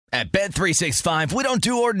At Bet365, we don't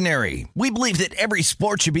do ordinary. We believe that every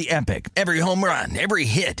sport should be epic. Every home run, every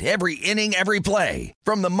hit, every inning, every play.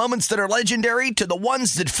 From the moments that are legendary to the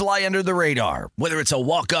ones that fly under the radar. Whether it's a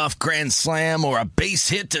walk-off grand slam or a base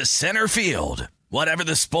hit to center field. Whatever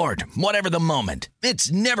the sport, whatever the moment.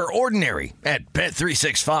 It's never ordinary at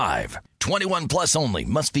Bet365. 21 plus only.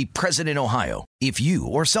 Must be present in Ohio. If you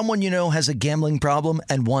or someone you know has a gambling problem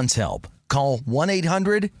and wants help, call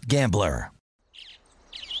 1-800-GAMBLER.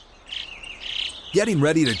 Getting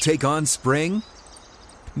ready to take on spring?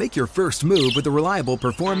 Make your first move with the reliable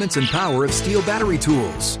performance and power of Steel battery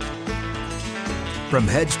tools. From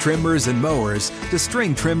hedge trimmers and mowers to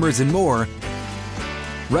string trimmers and more,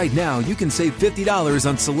 right now you can save $50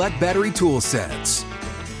 on select battery tool sets.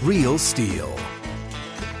 Real Steel.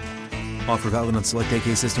 Offer valid on select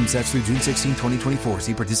AK system sets through June 16, 2024.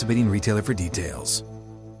 See participating retailer for details.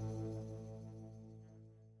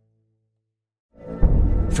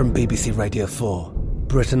 From BBC Radio 4,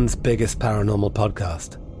 Britain's biggest paranormal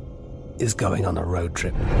podcast is going on a road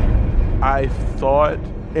trip. I thought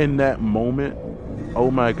in that moment, oh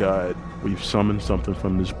my God, we've summoned something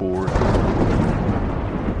from this board.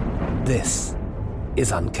 This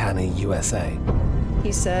is Uncanny USA.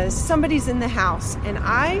 He says, somebody's in the house, and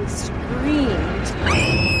I screamed.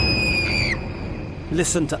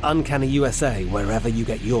 Listen to Uncanny USA wherever you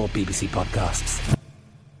get your BBC podcasts,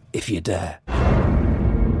 if you dare.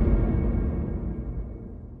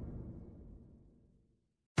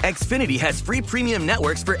 Xfinity has free premium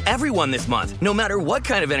networks for everyone this month, no matter what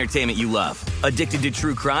kind of entertainment you love. Addicted to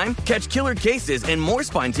true crime? Catch killer cases and more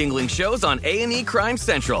spine-tingling shows on A&E Crime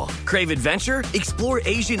Central. Crave adventure? Explore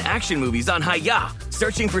Asian action movies on Hi-YAH.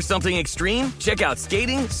 Searching for something extreme? Check out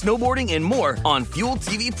skating, snowboarding, and more on Fuel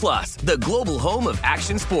TV Plus, the global home of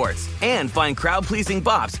action sports. And find crowd-pleasing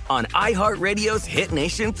bops on iHeartRadio's Hit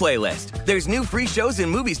Nation playlist. There's new free shows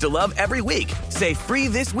and movies to love every week. Say free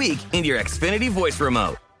this week in your Xfinity voice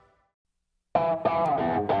remote. All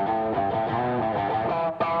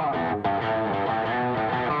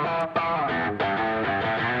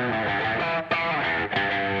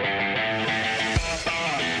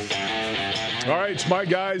right, it's My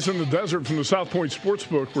Guys in the Desert from the South Point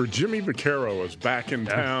Sportsbook, where Jimmy Vaccaro is back in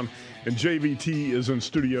town, and JVT is in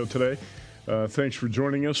studio today. Thanks for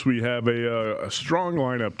joining us. We have a strong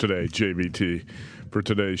lineup today, JVT, for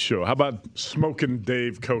today's show. How about Smoking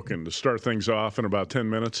Dave Koken to start things off in about 10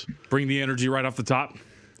 minutes? Bring the energy right off the top.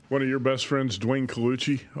 One of your best friends, Dwayne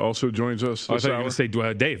Colucci, also joins us this hour. I thought you were going to say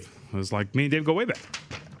Dave. It was like me and Dave go way back.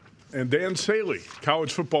 And Dan Saley,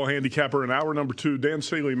 college football handicapper in hour number 2. Dan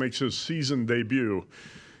Saley makes his season debut.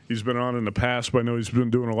 He's been on in the past, but I know he's been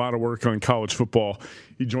doing a lot of work on college football.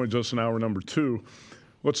 He joins us in hour number 2.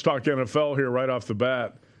 Let's talk NFL here right off the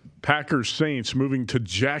bat. Packers Saints moving to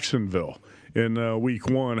Jacksonville in week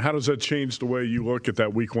 1. How does that change the way you look at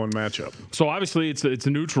that week 1 matchup? So obviously it's a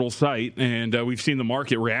neutral site, and we've seen the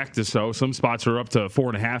market react to so. Some spots are up to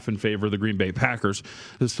 4.5 in favor of the Green Bay Packers.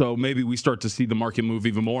 So maybe we start to see the market move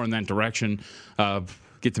even more in that direction.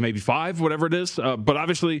 Get to maybe 5, whatever it is. But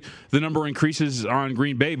obviously the number increases on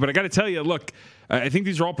Green Bay. But I got to tell you, look, I think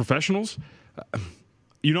these are all professionals. I'm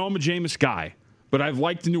a Jameis guy. But I've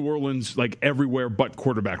liked New Orleans like everywhere but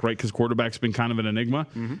quarterback, right? Because quarterback's been kind of an enigma.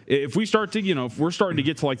 Mm-hmm. If we start to, if we're starting to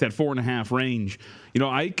get to like that 4.5 range,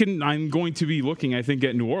 I'm going to be looking, I think,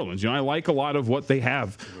 at New Orleans. I like a lot of what they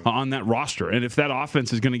have on that roster. And if that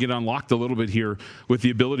offense is going to get unlocked a little bit here with the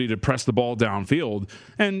ability to press the ball downfield,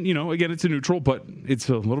 and, again, it's a neutral, but it's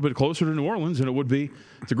a little bit closer to New Orleans than it would be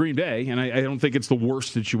to Green Bay. And I don't think it's the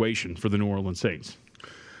worst situation for the New Orleans Saints.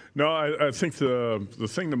 No, I think the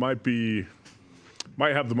thing that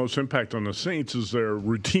might have the most impact on the Saints is their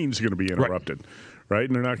routine's going to be interrupted, right?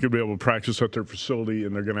 And they're not going to be able to practice at their facility,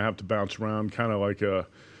 and they're going to have to bounce around kind of like a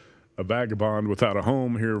vagabond without a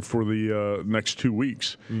home here for the next 2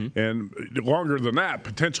 weeks. Mm-hmm. And longer than that,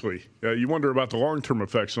 potentially. You wonder about the long-term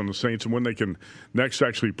effects on the Saints and when they can next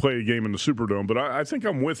actually play a game in the Superdome. But I think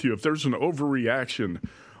I'm with you. If there's an overreaction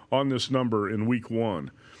on this number in week 1,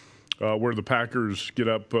 where the Packers get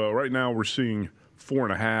up, right now we're seeing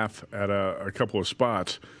 4.5 at a couple of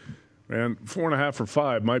spots, and 4.5 or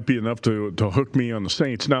 5 might be enough to hook me on the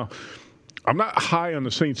Saints. Now, I'm not high on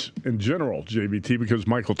the Saints in general, JVT, because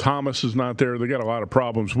Michael Thomas is not there. They got a lot of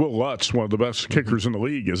problems. Will Lutz, one of the best kickers in the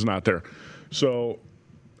league, is not there. So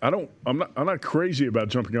I'm not crazy about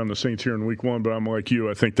jumping on the Saints here in week 1, but I'm like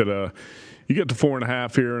you. I think that you get to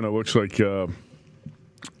 4.5 here, and it looks like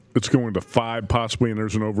it's going to 5 possibly, and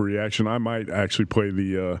there's an overreaction. I might actually play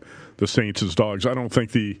the Saints as dogs. I don't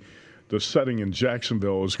think the setting in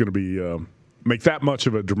Jacksonville is going to be make that much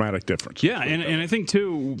of a dramatic difference. Yeah, and I think,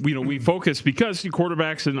 too, we focus because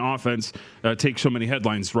quarterbacks and offense take so many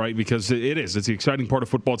headlines, right? Because it's the exciting part of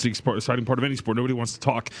football. It's the exciting part of any sport. Nobody wants to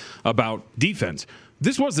talk about defense.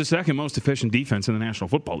 This was the second most efficient defense in the National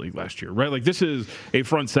Football League last year, right? Like, this is a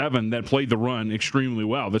front seven that played the run extremely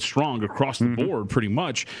well, that's strong across the board pretty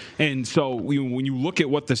much. And so when you look at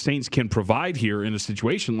what the Saints can provide here in a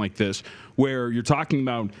situation like this, where you're talking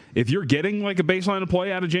about if you're getting like a baseline of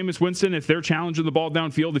play out of Jameis Winston, if they're challenging the ball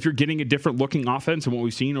downfield, if you're getting a different looking offense than what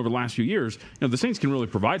we've seen over the last few years, the Saints can really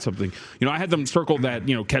provide something. I had them circled that,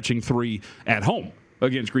 catching 3 at home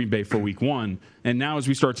against Green Bay for week 1. And now as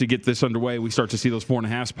we start to get this underway, we start to see those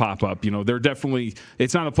 4.5s pop up. They're definitely,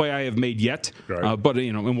 it's not a play I have made yet, right. But,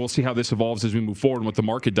 and we'll see how this evolves as we move forward and what the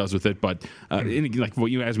market does with it. But like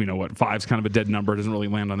as we know, 5's kind of a dead number. It doesn't really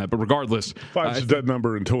land on that. But regardless. 5's a dead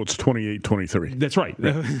number until it's 28-23. That's right.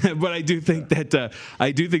 But I do think that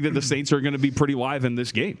the Saints are going to be pretty live in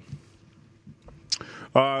this game.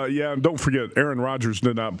 And don't forget, Aaron Rodgers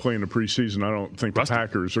did not play in the preseason. I don't think the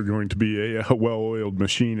Packers are going to be a well-oiled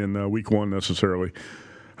machine in week 1 necessarily.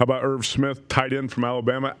 How about Irv Smith, tight end from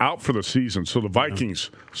Alabama, out for the season? So the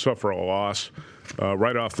Vikings suffer a loss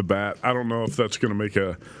right off the bat. I don't know if that's going to make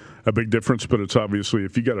a big difference, but it's obviously,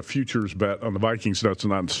 if you got a futures bet on the Vikings, that's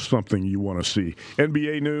not something you want to see.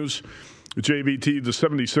 NBA news. JVT, the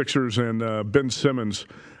 76ers and Ben Simmons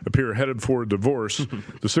appear headed for a divorce.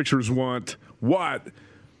 The Sixers want what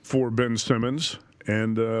for Ben Simmons?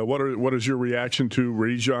 And what is your reaction to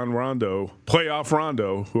Rajon Rondo, playoff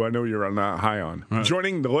Rondo, who I know you're not high on,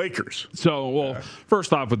 joining the Lakers? So,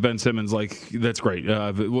 first off, with Ben Simmons, that's great.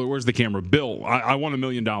 Where's the camera? Bill, I want $1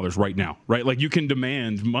 million right now, right? Like, you can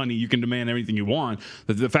demand money, you can demand everything you want.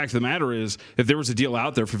 The fact of the matter is, if there was a deal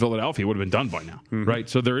out there for Philadelphia, it would have been done by now, right?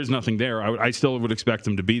 So there is nothing there. I still would expect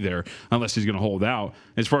him to be there unless he's going to hold out.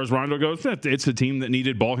 As far as Rondo goes, it's a team that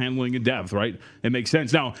needed ball handling and depth, right? It makes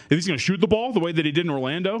sense. Now, if he's going to shoot the ball the way that he did in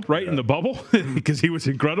Orlando, right, in the bubble, because he was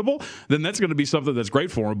incredible, then that's going to be something that's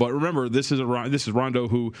great for him. But remember, this is Rondo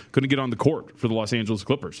who couldn't get on the court for the Los Angeles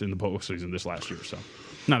Clippers in the postseason this last year, so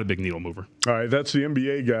not a big needle mover. All right, that's the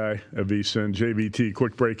NBA guy, Avisa and JVT.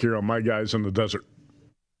 Quick break here on My Guys in the Desert.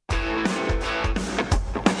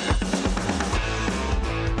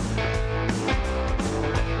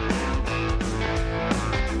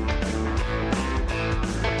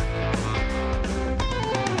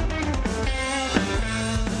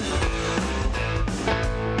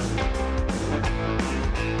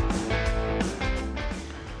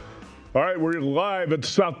 All right, we're live at the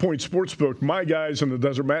South Point Sportsbook. My Guys in the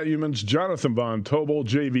Desert, Matt Humans, Jonathan Von Tobel,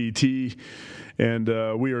 JVT,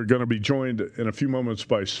 and we are going to be joined in a few moments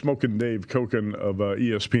by Smokin' Dave Koken of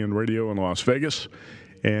ESPN Radio in Las Vegas.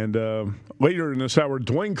 And later in this hour,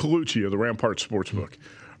 Dwayne Colucci of the Rampart Sportsbook.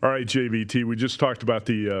 All right, JVT, we just talked about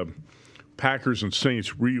the Packers and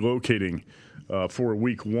Saints relocating for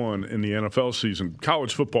week 1 in the NFL season.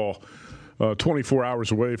 College football 24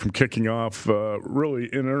 hours away from kicking off really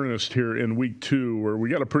in earnest here in week 2, where we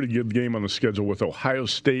got a pretty good game on the schedule with Ohio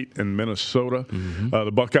State and Minnesota.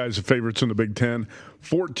 The Buckeyes are favorites in the Big Ten,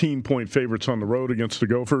 14-point favorites on the road against the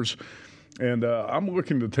Gophers. And I'm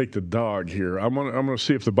looking to take the dog here. I'm going to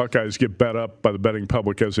see if the Buckeyes get bet up by the betting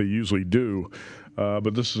public, as they usually do.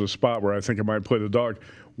 But this is a spot where I think I might play the dog.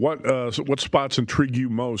 What spots intrigue you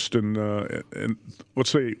most in let's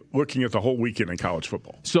say, looking at the whole weekend in college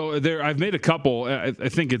football? So I've made a couple. I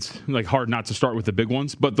think it's hard not to start with the big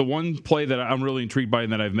ones. But the one play that I'm really intrigued by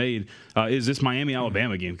and that I've made is this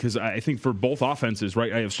Miami-Alabama game, because I think for both offenses,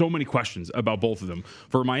 right, I have so many questions about both of them.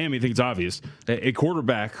 For Miami, I think it's obvious. A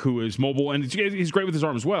quarterback who is mobile, and he's great with his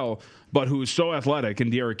arm as well, but who is so athletic,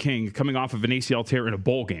 and D'Eriq King coming off of an ACL tear in a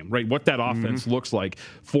bowl game, right? What that offense looks like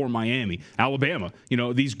for Miami. Alabama,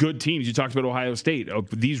 these good teams. You talked about Ohio State.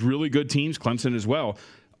 These really good teams, Clemson as well.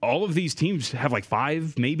 All of these teams have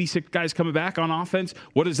 5, maybe 6 guys coming back on offense.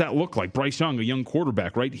 What does that look like? Bryce Young, a young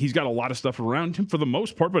quarterback, right? He's got a lot of stuff around him for the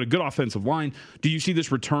most part, but a good offensive line. Do you see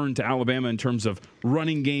this return to Alabama in terms of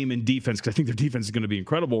running game and defense? Because I think their defense is going to be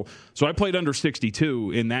incredible. So I played under 62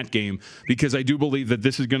 in that game because I do believe that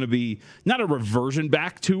this is going to be not a reversion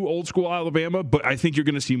back to old school Alabama, but I think you're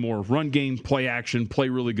going to see more run game, play action, play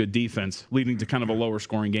really good defense, leading to kind of a lower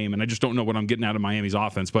scoring game. And I just don't know what I'm getting out of Miami's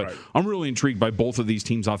offense, but I'm really intrigued by both of these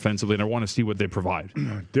teams offensively, and I want to see what they provide.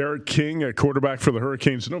 D'Eriq King, a quarterback for the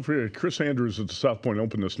Hurricanes. Don't forget, Chris Andrews at the South Point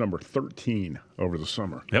opened this number 13 over the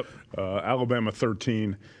summer. Yep. Alabama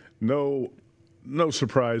 13. No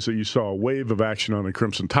surprise that you saw a wave of action on the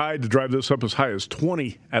Crimson Tide to drive this up as high as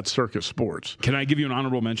 20 at Circus Sports. Can I give you an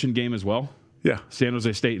honorable mention game as well? Yeah. San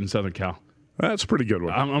Jose State and Southern Cal. That's a pretty good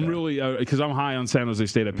one. I'm really, because I'm high on San Jose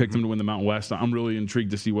State. I picked them to win the Mountain West. I'm really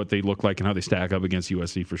intrigued to see what they look like and how they stack up against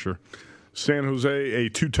USC for sure. San Jose, a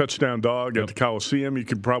 2-touchdown dog at the Coliseum. You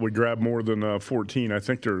could probably grab more than 14. I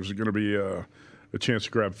think there's going to be a chance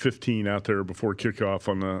to grab 15 out there before kickoff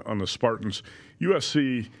on the Spartans.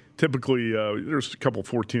 USC typically, there's a couple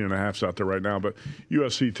 14.5s out there right now, but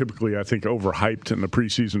USC typically, I think, overhyped in the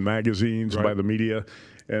preseason magazines by the media.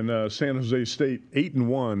 And San Jose State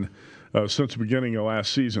 8-1 since the beginning of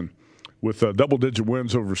last season, with double-digit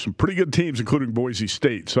wins over some pretty good teams, including Boise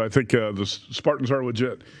State. So I think the Spartans are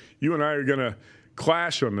legit. You and I are going to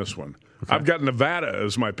clash on this one. Okay. I've got Nevada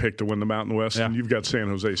as my pick to win the Mountain West, and you've got San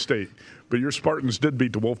Jose State. But your Spartans did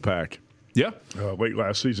beat the Wolfpack. Yeah. Late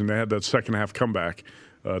last season. They had that second-half comeback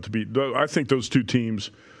to beat. I think those two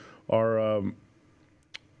teams are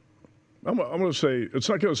I'm going to say it's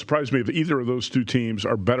not going to surprise me if either of those two teams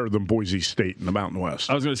are better than Boise State in the Mountain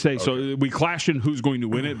West. I was going to say, so we clash in who's going to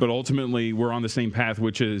win it, but ultimately we're on the same path,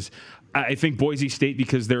 which is I think Boise State,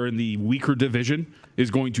 because they're in the weaker division,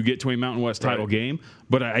 is going to get to a Mountain West title game.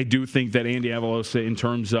 But I do think that Andy Avalos, in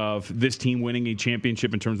terms of this team winning a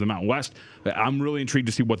championship in terms of the Mountain West, I'm really intrigued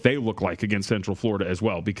to see what they look like against Central Florida as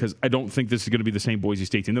well, because I don't think this is going to be the same Boise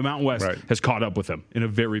State team. The Mountain West has caught up with them in a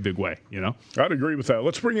very big way, you know? I'd agree with that.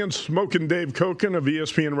 Let's bring in Smokin' Dave Koken of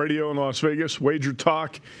ESPN Radio in Las Vegas, Wager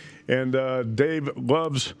Talk. And Dave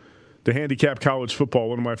loves to handicap college football,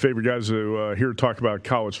 one of my favorite guys to hear talk about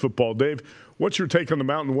college football. Dave, what's your take on the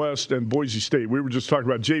Mountain West and Boise State? We were just talking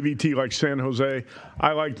about JVT like San Jose.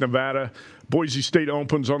 I like Nevada. Boise State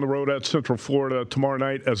opens on the road at Central Florida tomorrow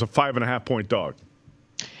night as a 5.5-point dog.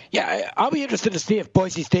 Yeah, I'll be interested to see if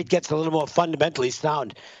Boise State gets a little more fundamentally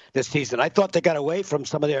sound this season. I thought they got away from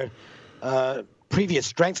some of their previous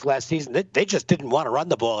strengths last season. They just didn't want to run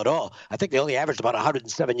the ball at all. I think they only averaged about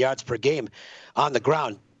 107 yards per game on the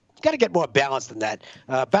ground. You got to get more balanced than that.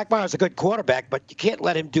 Backmeyer's a good quarterback, but you can't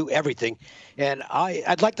let him do everything. And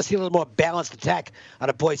I'd like to see a little more balanced attack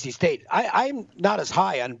on a Boise State. I'm not as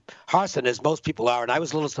high on Harsin as most people are, and I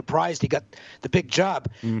was a little surprised he got the big job.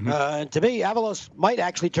 And to me, Avalos might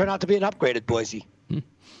actually turn out to be an upgrade at Boise.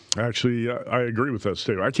 Actually, I agree with that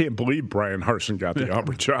statement. I can't believe Brian Harsin got the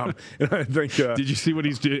Auburn job. And I think. Did you see what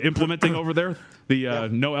he's implementing over there? The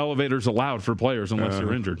no elevators allowed for players unless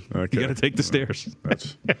you're injured. Okay. You got to take the stairs.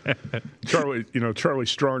 That's Charlie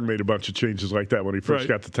Strong made a bunch of changes like that when he first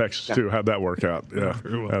got to Texas too. How'd that work out? Yeah,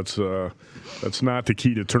 that's not the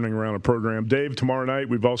key to turning around a program. Dave, tomorrow night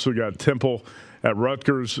we've also got Temple at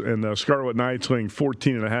Rutgers, and the Scarlet Knights laying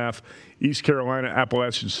 14.5. East Carolina,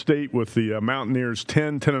 Appalachian State with the Mountaineers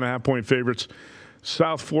 10.5-point favorites.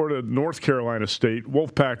 South Florida, North Carolina State.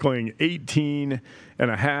 Wolfpack laying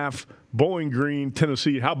 18.5. Bowling Green,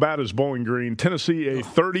 Tennessee. How bad is Bowling Green? Tennessee, a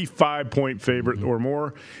 35-point favorite or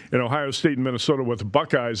more. And Ohio State and Minnesota with the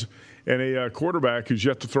Buckeyes and a quarterback who's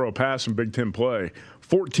yet to throw a pass in Big Ten play.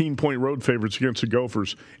 14-point road favorites against the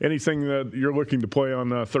Gophers. Anything that you're looking to play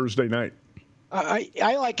on Thursday night?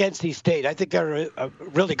 I like NC State. I think they're a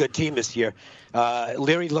really good team this year.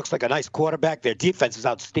 Leary looks like a nice quarterback. Their defense is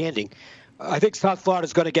outstanding. I think South Florida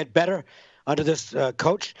is going to get better under this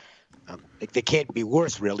coach. They can't be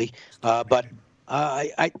worse, really. But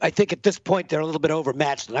I think at this point they're a little bit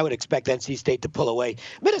overmatched, and I would expect NC State to pull away.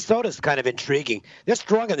 Minnesota's kind of intriguing. They're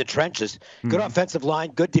strong in the trenches. Good offensive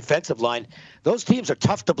line, good defensive line. Those teams are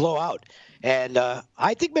tough to blow out. And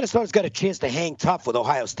I think Minnesota's got a chance to hang tough with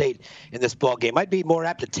Ohio State in this ball game. I'd be more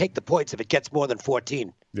apt to take the points if it gets more than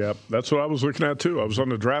 14. Yeah, that's what I was looking at, too. I was on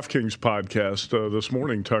the DraftKings podcast this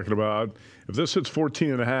morning talking about if this hits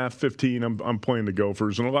 14.5, 15, I'm playing the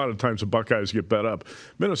Gophers. And a lot of times the Buckeyes get bet up.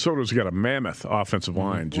 Minnesota's got a mammoth offensive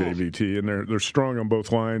line, JVT, and they're strong on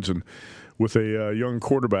both lines. And with a young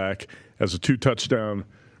quarterback as a 2-touchdown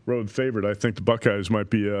road favorite, I think the Buckeyes might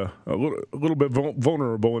be a little bit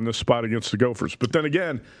vulnerable in this spot against the Gophers. But then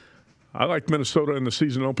again, I liked Minnesota in the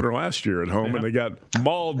season opener last year at home, and they got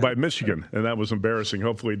mauled by Michigan, and that was embarrassing.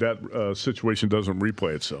 Hopefully that situation doesn't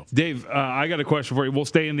replay itself. Dave, I got a question for you. We'll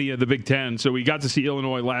stay in the Big Ten. So we got to see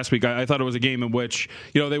Illinois last week. I thought it was a game in which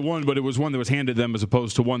they won, but it was one that was handed them as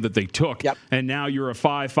opposed to one that they took. Yep. And now you're a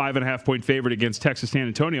 5.5-point favorite against Texas San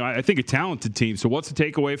Antonio. I think a talented team. So what's the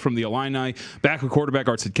takeaway from the Illini? Back with quarterback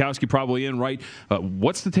Art Sitkowski probably in, right?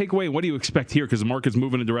 What's the takeaway? What do you expect here? Because the market's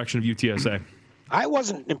moving in the direction of UTSA. I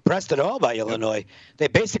wasn't impressed at all by Illinois. They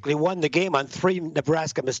basically won the game on 3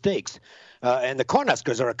 Nebraska mistakes. And the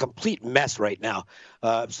Cornhuskers are a complete mess right now.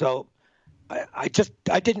 So I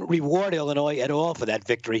didn't reward Illinois at all for that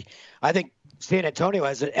victory. I think San Antonio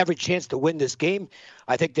has every chance to win this game.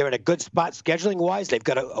 I think they're in a good spot scheduling-wise. They've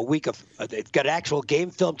got a week of they've got actual game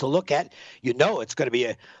film to look at. You know it's going to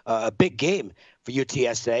be a big game for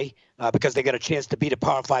UTSA because they got a chance to beat a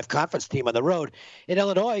Power 5 conference team on the road. In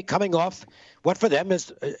Illinois, coming off what for them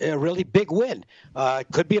is a really big win.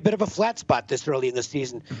 Could be a bit of a flat spot this early in the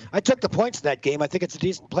season. I took the points in that game. I think it's a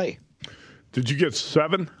decent play. Did you get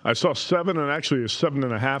 7? I saw 7 and actually a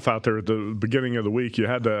 7.5 out there at the beginning of the week. You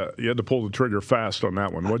had to pull the trigger fast on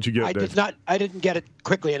that one. What'd you get, Dave? I didn't get it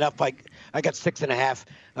quickly enough. I got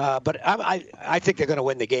 6.5. But I think they're going to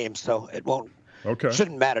win the game, so it won't. Okay.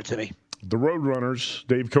 Shouldn't matter to me. The Roadrunners,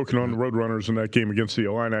 Dave Koken on the Roadrunners in that game against the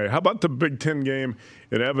Illini. How about the Big Ten game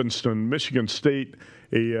in Evanston, Michigan State?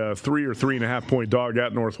 A 3 or 3.5 point dog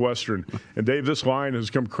at Northwestern. And, Dave, this line has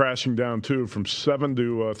come crashing down, too, from 7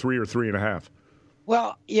 to 3 or 3.5.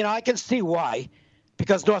 Well, I can see why,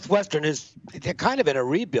 because Northwestern they're kind of in a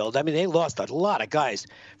rebuild. I mean, they lost a lot of guys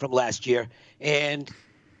from last year. And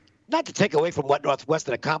not to take away from what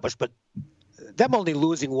Northwestern accomplished, but them only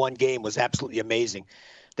losing one game was absolutely amazing.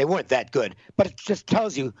 They weren't that good. But it just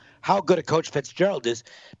tells you how good a coach Fitzgerald is.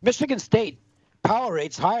 Michigan State power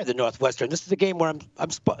rate's higher than Northwestern. This is a game where I'm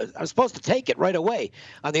supposed to take it right away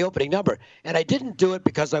on the opening number. And I didn't do it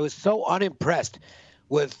because I was so unimpressed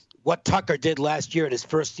with what Tucker did last year in his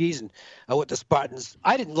first season with the Spartans.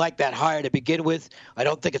 I didn't like that hire to begin with. I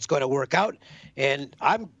don't think it's going to work out. And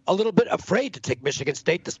I'm a little bit afraid to take Michigan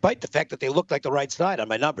State, despite the fact that they look like the right side on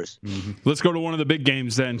my numbers. Mm-hmm. Let's go to one of the big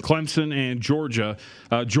games then, Clemson and Georgia.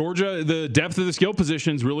 Georgia, the depth of the skill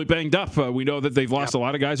position is really banged up. We know that they've lost a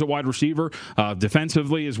lot of guys at wide receiver,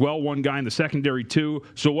 defensively as well, one guy in the secondary too.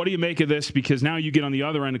 So what do you make of this? Because now you get on the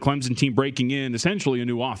other end, a Clemson team breaking in essentially a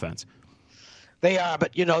new offense. They are,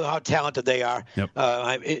 but you know how talented they are. Yep.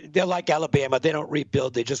 They're like Alabama. They don't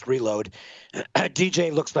rebuild. They just reload.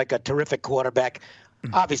 DJ looks like a terrific quarterback.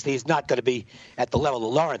 Obviously, he's not going to be at the level that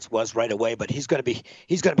Lawrence was right away, but he's going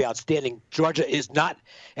to be outstanding. Georgia is not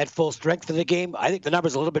at full strength for the game. I think the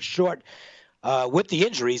number's a little bit short with the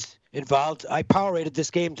injuries involved. I power rated this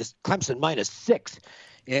game to Clemson -6,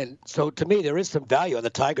 and so to me there is some value on the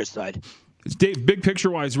Tigers side. Dave, big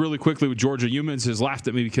picture-wise, really quickly with Georgia, Humans has laughed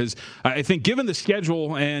at me because I think given the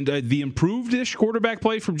schedule and the improved-ish quarterback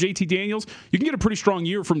play from JT Daniels, you can get a pretty strong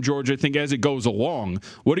year from Georgia, I think, as it goes along.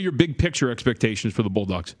 What are your big picture expectations for the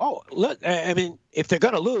Bulldogs? Oh, look, I mean, if they're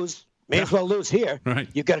going to lose, may as well lose here. Right.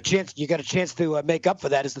 You got a chance to make up for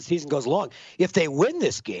that as the season goes along. If they win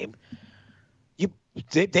this game,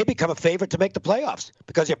 they become a favorite to make the playoffs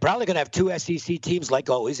because you're probably going to have 2 SEC teams like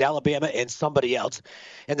always, Alabama and somebody else.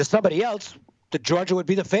 And the somebody else, the Georgia would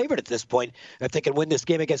be the favorite at this point if they can win this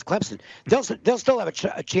game against Clemson. They'll still have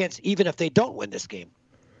a chance even if they don't win this game.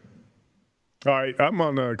 All right, I'm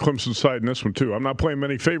on the Clemson side in this one, too. I'm not playing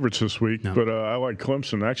many favorites this week, but I like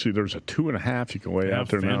Clemson. Actually, there's a 2.5 you can lay out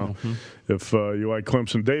there now if you like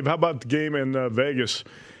Clemson. Dave, how about the game in Vegas?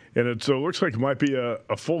 And it looks like it might be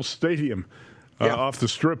a full stadium. Off the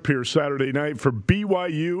strip here Saturday night for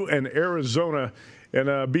BYU and Arizona. And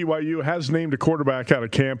BYU has named a quarterback out of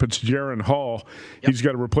camp. It's Jaron Hall. Yep. He's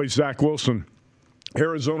got to replace Zach Wilson.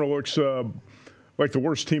 Arizona looks like the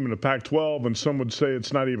worst team in the Pac-12, and some would say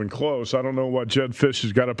it's not even close. I don't know what Jed Fish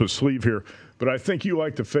has got up his sleeve here, but I think you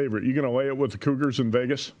like the favorite. You going to lay it with the Cougars in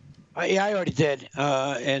Vegas? Yeah, I already did,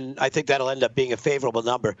 and I think that'll end up being a favorable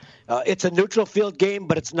number. It's a neutral field game,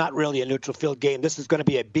 but it's not really a neutral field game. This is going to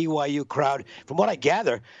be a BYU crowd. From what I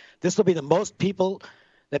gather, this will be the most people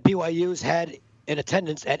that BYU's had in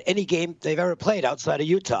attendance at any game they've ever played outside of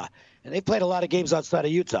Utah. And they've played a lot of games outside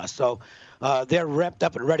of Utah, so they're ramped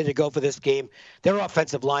up and ready to go for this game. Their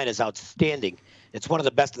offensive line is outstanding. It's one of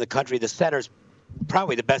the best in the country. The center's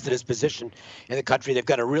probably the best at his position in the country. They've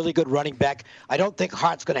got a really good running back. I don't think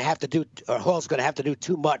Hall's going to have to do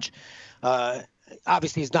too much.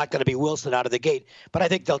 Obviously, he's not going to be Wilson out of the gate, but I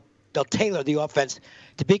think they'll tailor the offense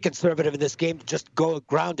to be conservative in this game, to just go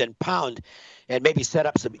ground and pound and maybe set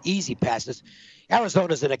up some easy passes.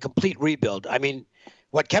 Arizona's in a complete rebuild. I mean,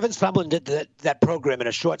 what Kevin Sumlin did to that program in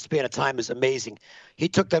a short span of time is amazing. He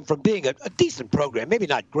took them from being a decent program, maybe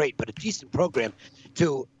not great, but a decent program,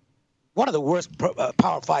 to one of the worst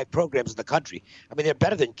Power 5 programs in the country. I mean, they're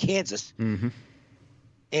better than Kansas. Mm-hmm.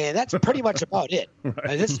 And that's pretty much about it.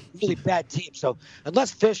 Right. This is a really bad team. So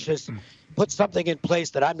unless Fish has put something in place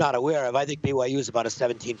that I'm not aware of, I think BYU is about a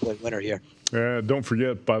 17-point winner here. Don't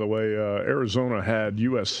forget, by the way, Arizona had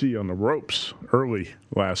USC on the ropes early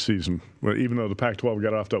last season, even though the Pac-12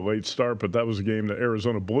 got off that late start. But that was a game that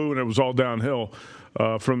Arizona blew, and it was all downhill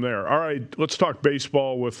from there. All right, let's talk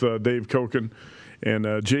baseball with Dave Koken. And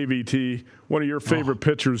JVT, one of your favorite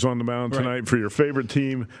pitchers on the mound tonight for your favorite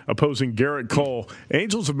team, opposing Garrett Cole.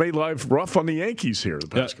 Angels have made life rough on the Yankees here.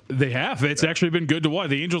 They have. It's actually been good to watch.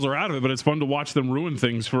 The Angels are out of it, but it's fun to watch them ruin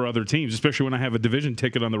things for other teams, especially when I have a division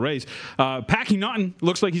ticket on the Rays. Packy Naughton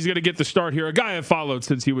looks like he's going to get the start here. A guy I've followed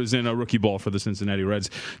since he was in a rookie ball for the Cincinnati Reds.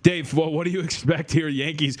 Dave, what do you expect here?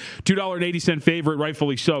 Yankees, $2.80 favorite,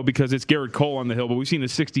 rightfully so, because it's Garrett Cole on the hill, but we've seen a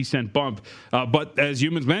 60-cent bump. But as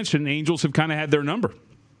Humans mentioned, Angels have kind of had their number.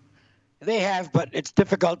 They have, but it's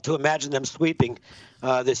difficult to imagine them sweeping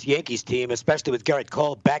this Yankees team, especially with Garrett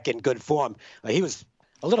Cole back in good form. He was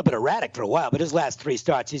a little bit erratic for a while, but his last 3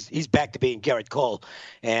 starts, he's back to being Garrett Cole.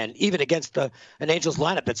 And even against an Angels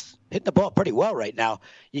lineup that's hitting the ball pretty well right now,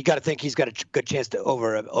 you got to think he's got a good chance to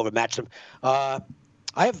overmatch them. I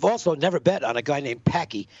have also never bet on a guy named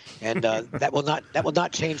Packy, and that will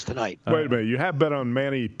not change tonight. Wait a minute, you have bet on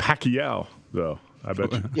Manny Pacquiao, though. I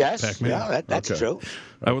bet you. Yes, Pac-Man. yeah, that's true.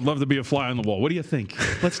 I would love to be a fly on the wall. What do you think?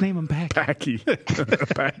 Let's name him Packy.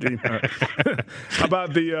 Packy. How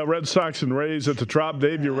about the Red Sox and Rays at the Trop?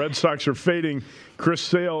 Dave, your Red Sox are fading Chris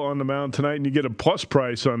Sale on the mound tonight, and you get a plus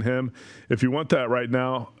price on him if you want that right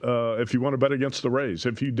now, if you want to bet against the Rays,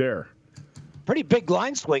 if you dare. Pretty big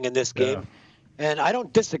line swing in this game. Yeah. And I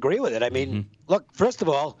don't disagree with it. I mean, look, first of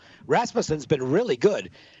all, Rasmussen's been really good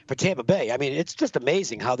for Tampa Bay. I mean, it's just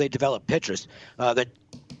amazing how they develop pitchers that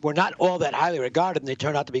were not all that highly regarded, and they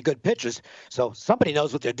turn out to be good pitchers. So somebody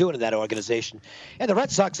knows what they're doing in that organization. And the Red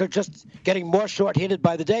Sox are just getting more short-handed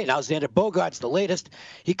by the day. Now, Xander Bogaerts, the latest,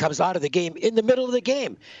 he comes out of the game in the middle of the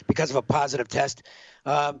game because of a positive test.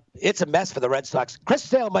 It's a mess for the Red Sox. Chris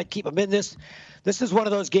Sale might keep them in this. This is one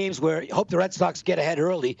of those games where you hope the Red Sox get ahead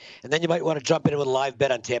early, and then you might want to jump in with a live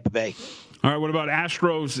bet on Tampa Bay. All right, what about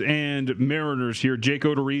Astros and Mariners here? Jake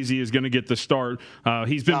Odorizzi is going to get the start.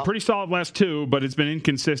 He's been pretty solid last 2, but it's been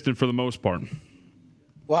inconsistent for the most part.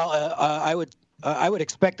 Well, I would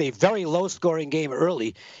expect a very low-scoring game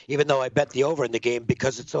early, even though I bet the over in the game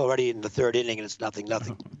because it's already in the 3rd inning and it's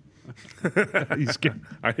 0-0.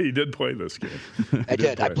 He did play this game. I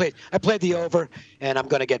did. I played the over, and I'm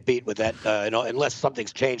going to get beat with that. Unless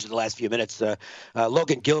something's changed in the last few minutes.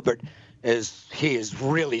 Logan Gilbert is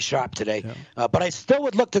really sharp today. Yeah. But I still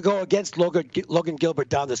would look to go against Logan Gilbert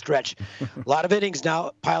down the stretch. A lot of innings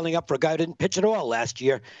now piling up for a guy who didn't pitch at all last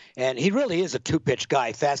year, and he really is a 2-pitch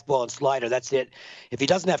guy, fastball and slider. That's it. If he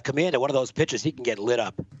doesn't have command at one of those pitches, he can get lit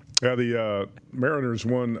up. Yeah, the Mariners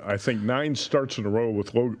won, I think, 9 starts in a row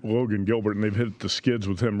with Logan Gilbert, and they've hit the skids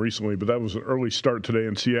with him recently, but that was an early start today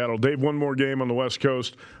in Seattle. Dave, one more game on the West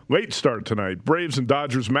Coast. Late start tonight. Braves and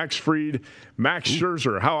Dodgers, Max Fried, Max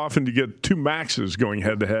Scherzer. How often do you get 2 Maxes going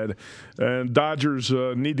head-to-head? And Dodgers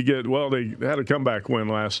need to get, they had a comeback win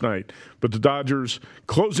last night, but the Dodgers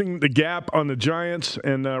closing the gap on the Giants,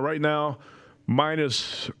 and right now,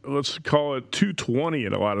 minus, let's call it 220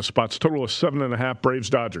 in a lot of spots. Total of 7.5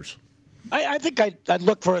 Braves-Dodgers. I think I'd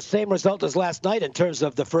look for the same result as last night in terms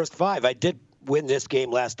of the first 5. I did win this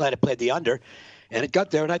game last night. I played the under, and it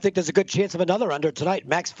got there, and I think there's a good chance of another under tonight.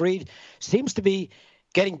 Max Fried seems to be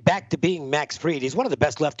getting back to being Max Fried. He's one of the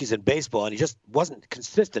best lefties in baseball, and he just wasn't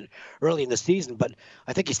consistent early in the season, but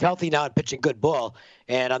I think he's healthy now and pitching good ball.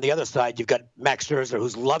 And on the other side, you've got Max Scherzer,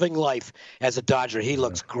 who's loving life as a Dodger. He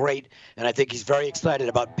looks great, and I think he's very excited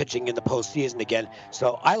about pitching in the postseason again.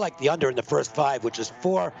 So I like the under in the first 5, which is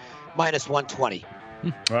 4 minus 120.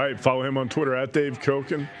 All right, follow him on Twitter at Dave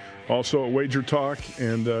Koken. Also at Wager Talk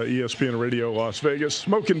and ESPN Radio Las Vegas.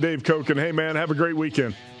 Smoking Dave Koken. Hey, man, have a great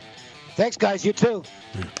weekend. Thanks, guys. You too.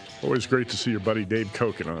 Always great to see your buddy Dave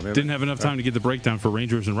Koken on. Didn't have enough time to get the breakdown for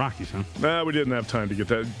Rangers and Rockies, huh? No, we didn't have time to get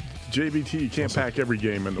that. JVT, you can't pack every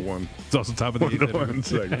game into one. It's also top of the one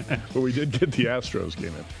segment. But we did get the Astros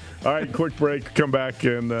game in. All right, quick break. Come back,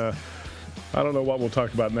 and I don't know what we'll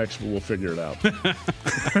talk about next, but we'll figure it out.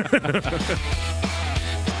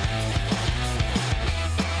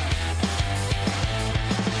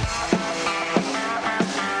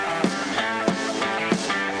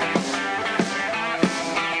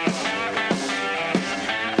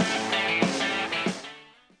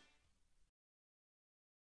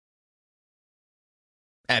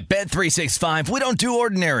 At Bet365, we don't do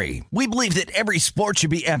ordinary. We believe that every sport should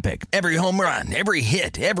be epic. Every home run, every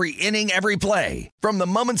hit, every inning, every play. From the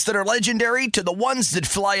moments that are legendary to the ones that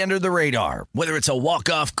fly under the radar. Whether it's a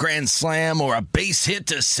walk-off grand slam or a base hit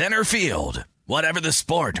to center field. Whatever the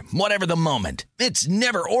sport, whatever the moment. It's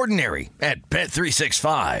never ordinary at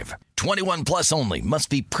Bet365. 21 plus only. Must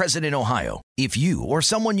be present in Ohio. If you or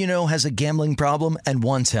someone you know has a gambling problem and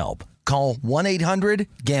wants help, call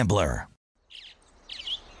 1-800-GAMBLER.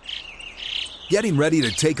 Getting ready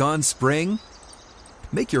to take on spring?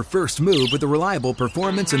 Make your first move with the reliable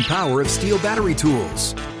performance and power of Steel battery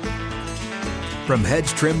tools. From hedge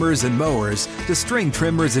trimmers and mowers to string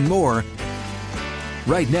trimmers and more,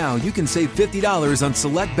 right now you can save $50 on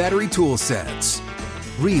select battery tool sets.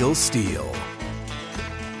 Real Steel.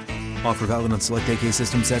 Offer valid on select AK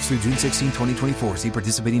system sets through June 16, 2024. See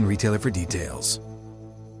participating retailer for details.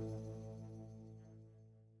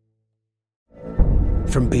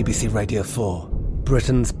 From BBC Radio 4,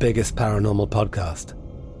 Britain's biggest paranormal podcast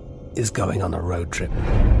is going on a road trip.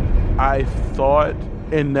 I thought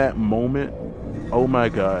in that moment, oh my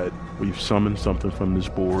God, we've summoned something from this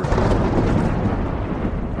board.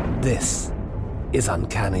 This is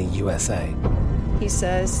Uncanny USA. He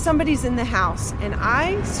says, somebody's in the house, and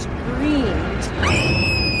I screamed.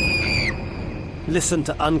 Listen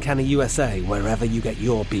to Uncanny USA wherever you get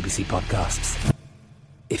your BBC podcasts,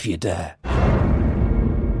 if you dare.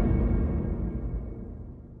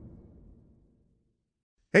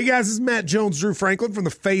 Hey guys, this is Matt Jones, Drew Franklin from the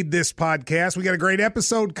Fade This podcast. We got a great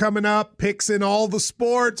episode coming up, picks in all the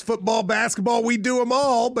sports, football, basketball, we do them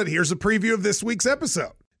all, but here's a preview of this week's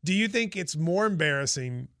episode. Do you think it's more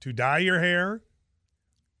embarrassing to dye your hair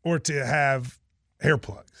or to have hair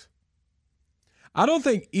plugs? I don't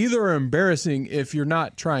think either are embarrassing if you're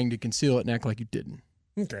not trying to conceal it and act like you didn't.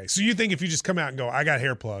 Okay, so you think if you just come out and go, I got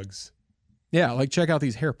hair plugs. Yeah, like check out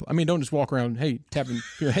these hair plugs. I mean, don't just walk around, hey, tapping,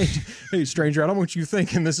 hey, stranger, I don't want you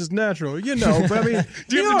thinking this is natural. You know, but I mean,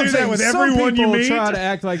 do you have to do that with everyone you meet? Try to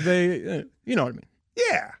act like they, you know what I mean?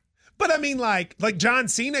 Yeah. But I mean, like John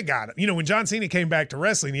Cena got it. You know, when John Cena came back to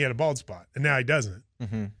wrestling, he had a bald spot, and now he doesn't.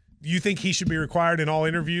 Mm-hmm. Do you think he should be required in all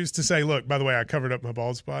interviews to say, look, by the way, I covered up my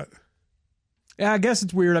bald spot? Yeah, I guess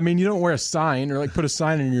it's weird. I mean, you don't wear a sign or like put a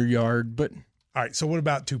sign in your yard, but. All right, so what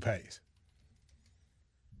about toupees?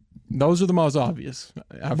 Those are the most obvious.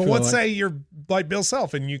 But let's say you're like Bill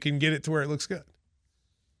Self and you can get it to where it looks good.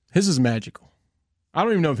 His is magical. I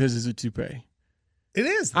don't even know if his is a toupee. It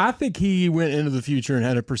is. I think he went into the future and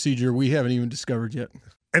had a procedure we haven't even discovered yet.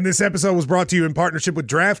 And this episode was brought to you in partnership with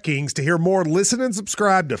DraftKings. To hear more, listen and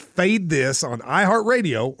subscribe to Fade This on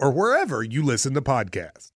iHeartRadio or wherever you listen to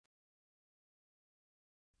podcasts.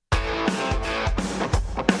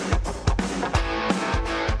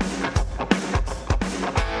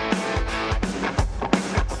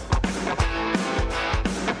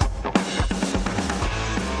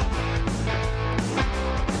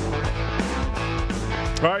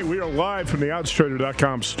 All right, we are live from the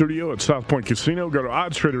OddsTrader.com studio at South Point Casino. Go to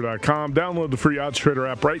OddsTrader.com, download the free OddsTrader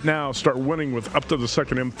app right now. Start winning with up to the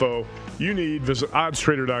second info you need. Visit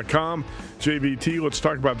OddsTrader.com. JVT, let's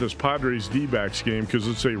talk about this Padres D-backs game because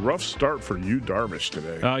it's a rough start for Yu Darvish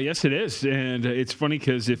today. Yes, it is. And it's funny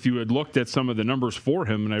because if you had looked at some of the numbers for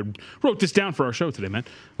him, and I wrote this down for our show today, man,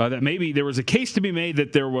 that maybe there was a case to be made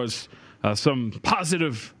that there was some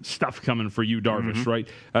positive stuff coming for Yu Darvish, right?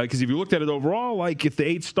 Because if you looked at it overall, like if the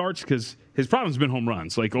 8 starts, because his problem's been home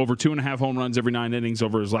runs, like over 2.5 home runs every 9 innings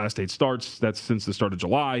over his last 8 starts. That's since the start of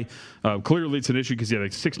July. Clearly, it's an issue because he had a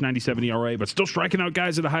 6.97 ERA, but still striking out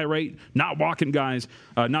guys at a high rate, not walking guys.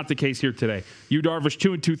 Not the case here today. Yu Darvish,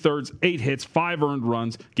 2 2/3, 8 hits, 5 earned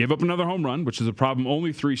runs, gave up another home run, which is a problem.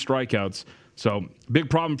 Only 3 strikeouts. So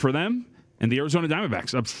big problem for them. And the Arizona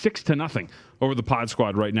Diamondbacks up 6-0 over the Pod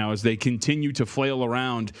Squad right now as they continue to flail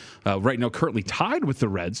around. Right now, currently tied with the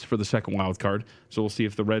Reds for the second wild card. So we'll see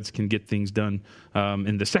if the Reds can get things done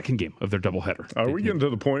in the second game of their doubleheader. Are we getting to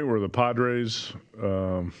the point where the Padres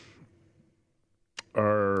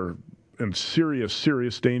are in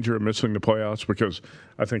serious danger of missing the playoffs? Because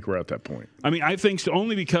I think we're at that point. I mean, I think so,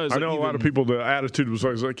 only because I know a lot of people, the attitude was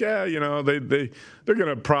always like, yeah, you know, they're going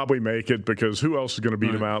to probably make it because who else is going to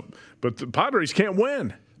beat them out? But the Padres can't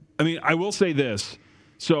win. I mean, I will say this.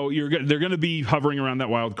 So they're going to be hovering around that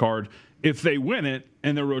wild card. If they win it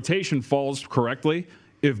and their rotation falls correctly,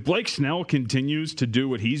 if Blake Snell continues to do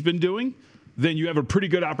what he's been doing, then you have a pretty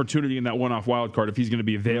good opportunity in that one-off wild card if he's going to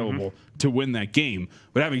be available to win that game.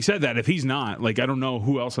 But having said that, if he's not, like I don't know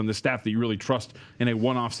who else on the staff that you really trust in a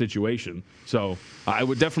one-off situation. So I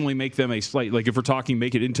would definitely make them a slight, like if we're talking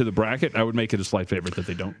make it into the bracket, I would make it a slight favorite that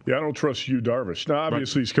they don't. Yeah, I don't trust Yu Darvish. Now,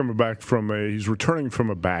 obviously he's coming back he's returning from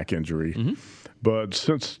a back injury. But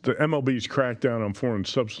since the MLB's cracked down on foreign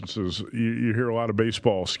substances, you hear a lot of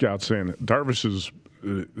baseball scouts saying Darvish is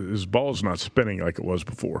his ball's not spinning like it was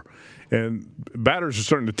before. And batters are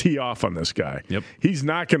starting to tee off on this guy. Yep. He's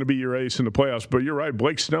not going to be your ace in the playoffs, but you're right.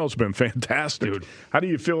 Blake Snell's been fantastic. Dude. How do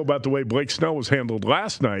you feel about the way Blake Snell was handled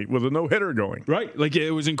last night with a no-hitter going? Right. Like,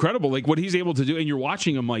 it was incredible, like, what he's able to do. And you're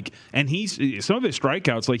watching him, like, and he's some of his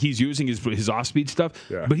strikeouts, like, he's using his off-speed stuff,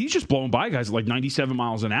 but he's just blowing by guys at, like, 97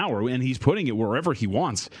 miles an hour, and he's putting it wherever he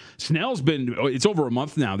wants. Snell's been, it's over a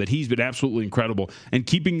month now that he's been absolutely incredible. And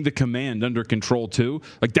keeping the command under control, too.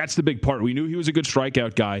 Like, that's the big part. We knew he was a good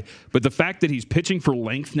strikeout guy, but the fact that he's pitching for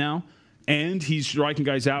length now and he's striking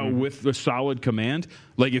guys out with a solid command,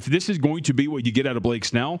 like, if this is going to be what you get out of Blake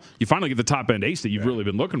Snell, you finally get the top-end ace that you've really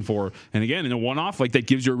been looking for. And again, in a one-off, like, that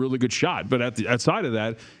gives you a really good shot. But outside of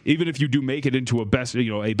that, even if you do make it into a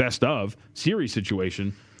best-of series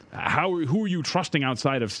situation, who are you trusting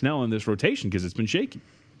outside of Snell in this rotation? Because it's been shaky.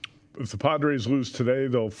 If the Padres lose today,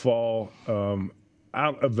 they'll fall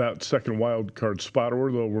out of that second wild card spot,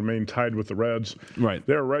 or they'll remain tied with the Reds. Right.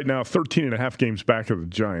 They're right now 13.5 games back of the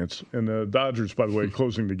Giants. And the Dodgers, by the way,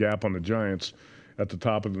 closing the gap on the Giants at the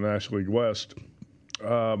top of the National League West.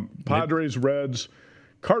 Padres, Reds,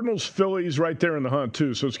 Cardinals, Phillies right there in the hunt,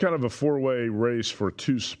 too. So it's kind of a four-way race for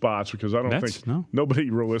two spots, because I don't think nobody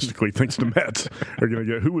realistically thinks the Mets are going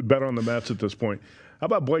to get. Who would bet on the Mets at this point? How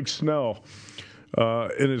about Blake Snell?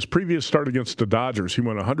 In his previous start against the Dodgers, he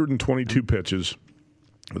went 122 pitches.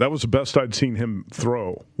 That was the best I'd seen him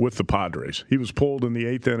throw with the Padres. He was pulled in the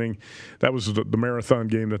 8th inning. That was the marathon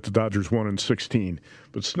game that the Dodgers won in 16.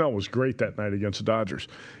 But Snell was great that night against the Dodgers.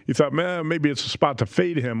 You thought, man, maybe it's a spot to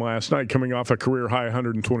fade him last night, coming off a career-high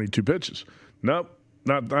 122 pitches. Nope,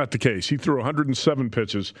 not the case. He threw 107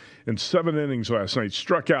 pitches in 7 innings last night,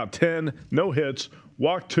 struck out 10, no hits,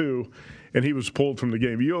 walked 2, and he was pulled from the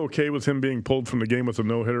game. Are you okay with him being pulled from the game with a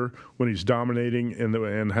no-hitter when he's dominating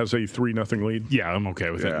and has a 3-0 lead? Yeah, I'm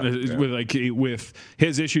okay with it. With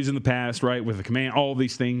his issues in the past, right, with the command, all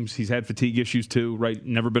these things. He's had fatigue issues too, right?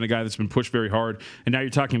 Never been a guy that's been pushed very hard. And now you're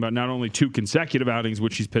talking about not only 2 consecutive outings,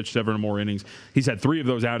 which he's pitched 7 or more innings. He's had 3 of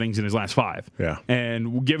those outings in his last 5. Yeah.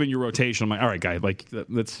 And given your rotation, I'm like, all right, guy, like,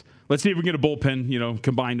 let's see if we can get a bullpen,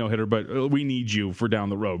 combined no-hitter, but we need you for down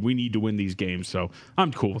the road. We need to win these games, so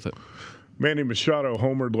I'm cool with it. Manny Machado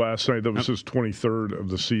homered last night. That was his 23rd of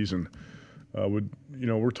the season.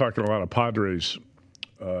 We're talking a lot of Padres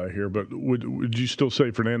here, but would you still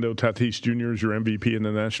say Fernando Tatis Jr. is your MVP in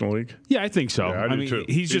the National League? Yeah, I think so. Yeah, I mean, too.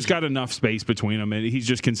 He's just got enough space between them, and he's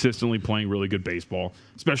just consistently playing really good baseball.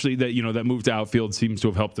 Especially that that move to outfield seems to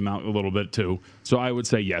have helped him out a little bit too. So I would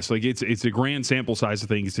say yes. Like it's a grand sample size of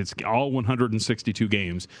things. It's all 162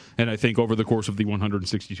 games, and I think over the course of the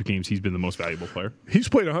 162 games, he's been the most valuable player. He's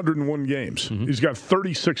played 101 games. Mm-hmm. He's got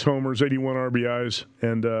 36 homers, 81 RBIs,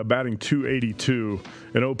 and batting .282,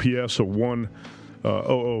 an OPS of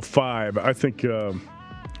 1.005. I think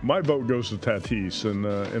my vote goes to Tatis in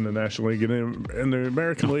the National League. And in the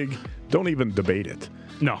American League, don't even debate it.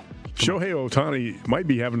 No. Shohei Ohtani might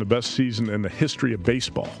be having the best season in the history of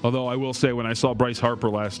baseball. Although I will say, when I saw Bryce Harper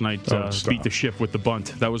last night beat the ship with the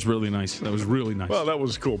bunt, that was really nice. That was really nice. Well, that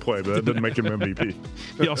was a cool play, but that didn't make him MVP.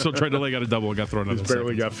 He also tried to leg out a double and got thrown out. He's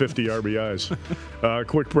barely got 50 RBIs.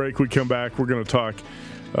 Quick break. We come back. We're going to talk.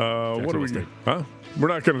 What are we? Huh? We're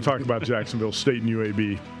not going to talk about Jacksonville State and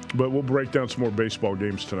UAB, but we'll break down some more baseball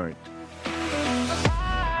games tonight.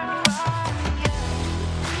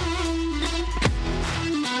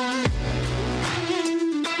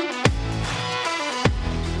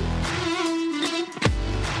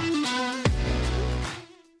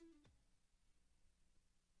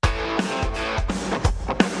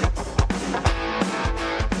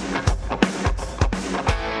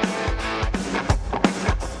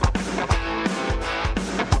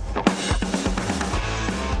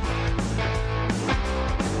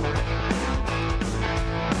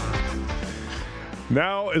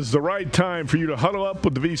 Now is the right time for you to huddle up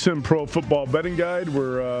with the VSiN Pro Football Betting Guide.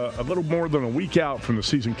 We're a little more than a week out from the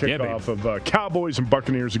season kickoff of Cowboys and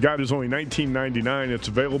Buccaneers. The guide is only $19.99. It's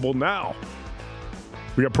available now.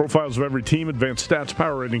 We got profiles of every team, advanced stats,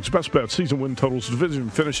 power ratings, best bets, season win totals, division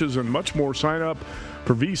finishes, and much more. Sign up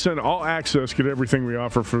for VSiN All Access. Get everything we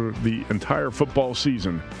offer for the entire football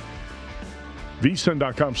season.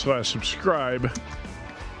 VSiN.com/subscribe.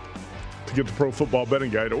 To get the Pro Football Betting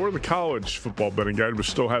Guide or the College Football Betting Guide, which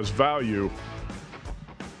still has value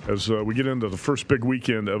as we get into the first big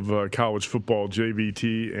weekend of college football,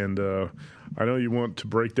 JVT. And I know you want to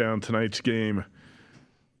break down tonight's game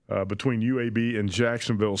between UAB and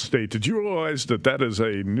Jacksonville State. Did you realize that is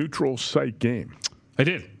a neutral site game? I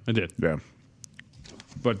did. Yeah.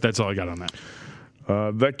 But that's all I got on that.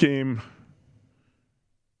 That game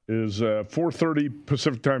is 4:30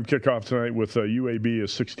 Pacific time kickoff tonight with UAB a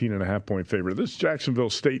 16.5-point favorite. This Jacksonville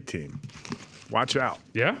State team, watch out.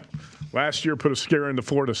 Yeah? Last year put a scare into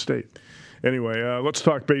Florida State. Anyway, let's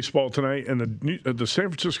talk baseball tonight. And the San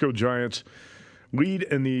Francisco Giants lead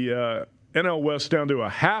in the NL West down to a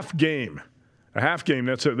half game. A half game,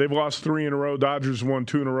 that's it. They've lost 3 in a row. Dodgers won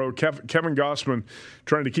 2 in a row. Kevin Gausman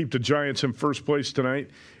trying to keep the Giants in first place tonight.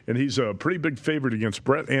 And he's a pretty big favorite against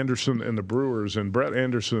Brett Anderson and the Brewers. And Brett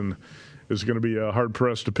Anderson is going to be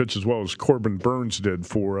hard-pressed to pitch as well as Corbin Burns did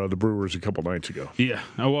for the Brewers a couple nights ago. Yeah.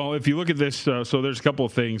 Well, if you look at this, so there's a couple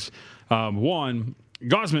of things. One,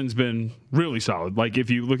 Gausman's been really solid. Like, if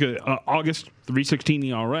you look at August, 3.16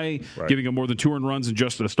 ERA, right, giving him more than 2 earned runs in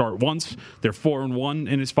just a start once. They're 4-1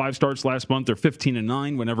 in his 5 starts last month. They're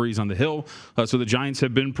 15-9 whenever he's on the hill. So the Giants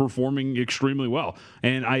have been performing extremely well.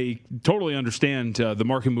 And I totally understand the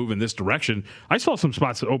market move in this direction. I saw some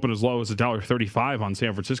spots that open as low as $1.35 on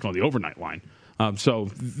San Francisco on the overnight line. So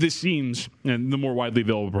this seems, and the more widely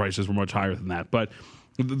available prices were much higher than that. But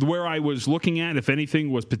where I was looking at, if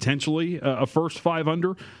anything, was potentially a first 5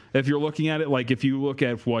 under. If you're looking at it, like if you look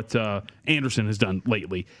at what Anderson has done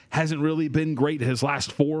lately, hasn't really been great his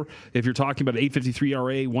last 4. If you're talking about 8.53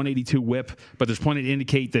 ERA, 182 WHIP, but there's plenty to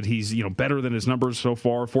indicate that he's better than his numbers so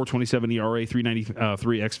far. 4.27 ERA,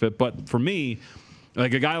 3.93 xFIP. But for me,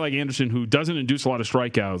 like a guy like Anderson who doesn't induce a lot of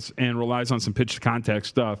strikeouts and relies on some pitch-to-contact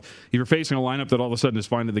stuff, if you're facing a lineup that all of a sudden is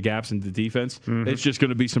finding the gaps in the defense, it's just going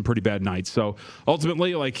to be some pretty bad nights. So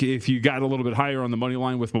ultimately, like if you got a little bit higher on the money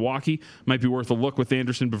line with Milwaukee, might be worth a look with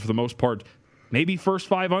Anderson, but for the most part, maybe first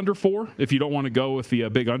 5 under 4 if you don't want to go with the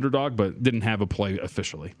big underdog, but didn't have a play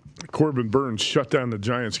officially. Corbin Burns shut down the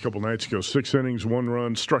Giants a couple nights ago. 6 innings, 1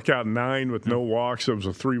 run, struck out 9 with no walks. It was a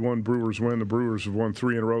 3-1 Brewers win. The Brewers have won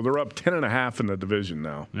 3 in a row. They're up 10.5 in the division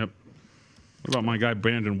now. Yep. What about my guy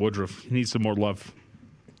Brandon Woodruff? He needs some more love.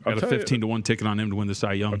 Got a 15-1 ticket on him to win the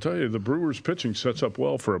Cy Young. I'll tell you, the Brewers pitching sets up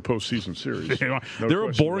well for a postseason series. They're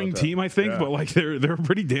a boring team, I think, but like they're a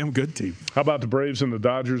pretty damn good team. How about the Braves and the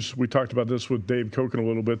Dodgers? We talked about this with Dave Koken a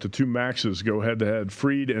little bit. The 2 Maxes go head-to-head.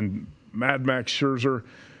 Fried and Mad Max Scherzer,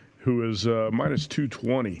 who is minus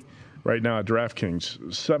 220 right now at DraftKings.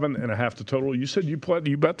 7.5 the total. You said you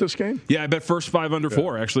bet this game? Yeah, I bet first 5 under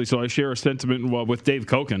 4, actually. So I share a sentiment with Dave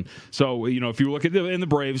Koken. So, if you look at the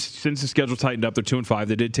Braves, since the schedule tightened up, they're 2-5.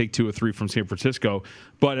 They did take 2 of 3 from San Francisco.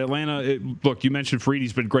 But Atlanta, look, you mentioned Fried.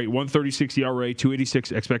 He's been great. 136 ERA,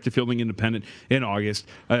 286 expected fielding independent in August.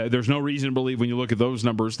 There's no reason to believe when you look at those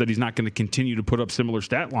numbers that he's not going to continue to put up similar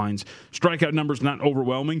stat lines. Strikeout numbers not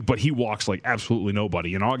overwhelming, but he walks like absolutely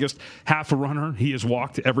nobody. In August, half a runner. He has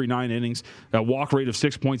walked every 9 innings. A walk rate of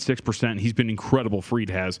 6.6%. He's been incredible, Fried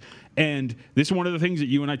has. And this is one of the things that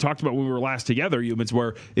you and I talked about when we were last together, It's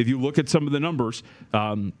where if you look at some of the numbers,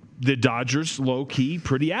 the Dodgers, low-key,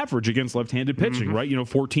 pretty average against left-handed pitching, right?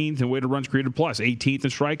 14th in weighted runs created plus, 18th in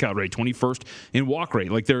strikeout rate, 21st in walk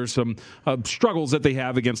rate. Like there's some struggles that they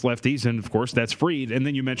have against lefties, and of course that's Fried. And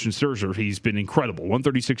then you mentioned Scherzer. He's been incredible.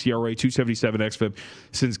 136 ERA, 277 xFIP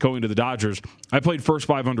since going to the Dodgers. I played first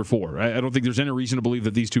 5 under 4. I don't think there's any reason to believe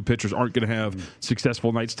that these two pitchers aren't going to have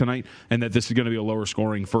successful nights tonight and that this is going to be a lower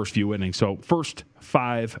scoring first few innings. So first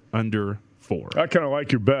 5 under 4. I kind of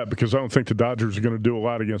like your bet because I don't think the Dodgers are going to do a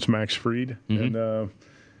lot against Max Fried. And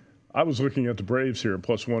I was looking at the Braves here at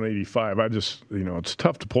plus 185. I just, it's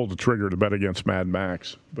tough to pull the trigger to bet against Mad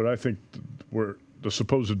Max. But I think where the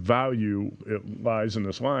supposed value it lies in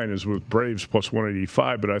this line is with Braves plus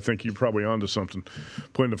 185. But I think you're probably onto something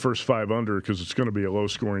playing the first 5 under because it's going to be a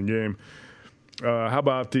low-scoring game. How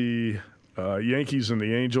about the Yankees and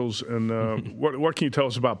the Angels? And what can you tell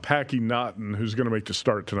us about Packy Naughton, who's going to make the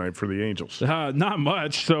start tonight for the Angels? Not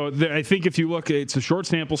much. So I think if you look, it's a short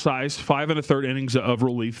sample size, 5 1/3 innings of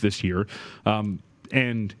relief this year.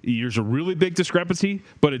 And there's a really big discrepancy,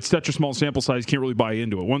 but it's such a small sample size, can't really buy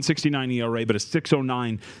into it. 169 ERA, but a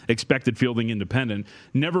 609 expected fielding independent.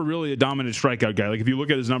 Never really a dominant strikeout guy. Like if you look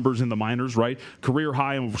at his numbers in the minors, right? Career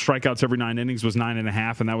high in strikeouts every 9 innings was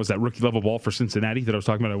 9.5, and that was that rookie level ball for Cincinnati that I was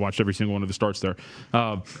talking about. I watched every single one of the starts there.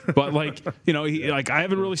 But I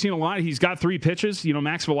haven't really seen a lot. He's got 3 pitches.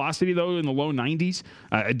 Max velocity though in the low 90s.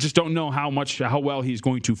 I just don't know how well he's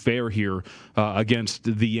going to fare here against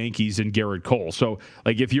the Yankees and Garrett Cole. So,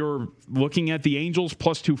 like if you're looking at the Angels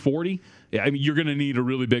plus 240, I mean, you're going to need a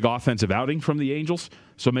really big offensive outing from the Angels.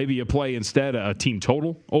 So maybe you play instead a team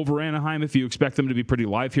total over Anaheim if you expect them to be pretty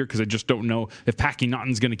live here, because I just don't know if Packy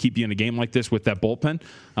Naughton's going to keep you in a game like this with that bullpen.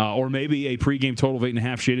 Or maybe a pregame total of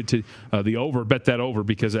 8.5 shaded to the over. Bet that over,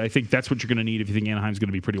 because I think that's what you're going to need if you think Anaheim's going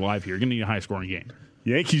to be pretty live here. You're going to need a high-scoring game.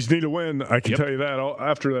 Yankees need a win. I can tell you that.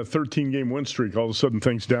 After that 13-game win streak, all of a sudden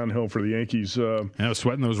things downhill for the Yankees. I was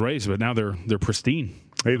sweating those Rays, but now they're pristine.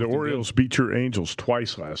 Hey, the Orioles beat your Angels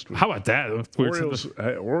twice last week. How about that?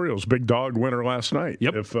 Orioles big dog winner last night.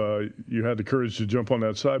 Yep. If you had the courage to jump on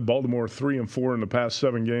that side. Baltimore 3-4 in the past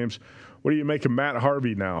 7 games. What do you make of Matt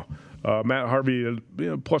Harvey now? Matt Harvey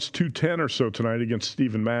plus 210 or so tonight against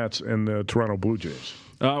Steven Matz and the Toronto Blue Jays.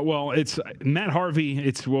 Well, it's Matt Harvey.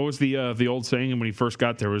 It's what was the old saying when he first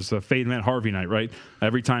got there was fade Matt Harvey night, right?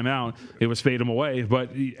 Every time out, it was fade him away. But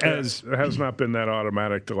it has not been that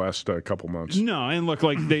automatic the last couple months. No, and look,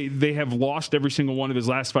 like they have lost every single one of his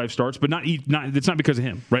last 5 starts, but not it's not because of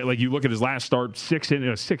him, right? Like you look at his last start, 6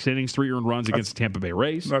 innings, 3 earned runs against the Tampa Bay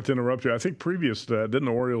Rays. Not to interrupt you, I think previous to that, didn't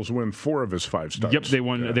the Orioles win 4 of his 5 starts? Yep, they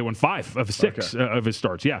won. Yeah. They won 5 of 6 of his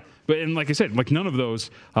starts. Yeah, but and like I said, like none of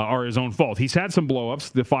those are his own fault. He's had some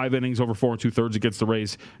blowups. The 5 innings over 4 2/3 against the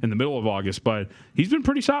Rays in the middle of August, but he's been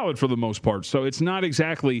pretty solid for the most part. So it's not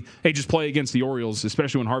exactly, hey, just play against the Orioles,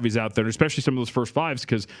 especially when Harvey's out there, especially some of those first 5s,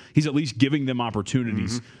 because he's at least giving them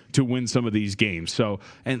opportunities to win some of these games. So,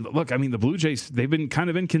 and look, I mean, the Blue Jays, they've been kind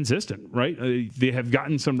of inconsistent, right? They have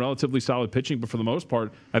gotten some relatively solid pitching, but for the most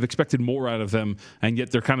part, I've expected more out of them, and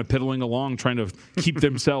yet they're kind of piddling along, trying to keep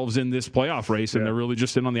themselves in this playoff race, and they're really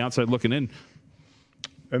just sitting on the outside looking in.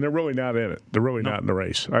 And they're really not in it. They're really not in the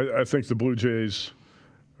race. I think the Blue Jays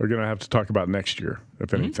are going to have to talk about next year,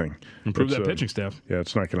 if anything. Improve that pitching staff. Yeah,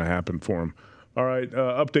 it's not going to happen for them. All right,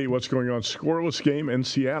 update what's going on. Scoreless game in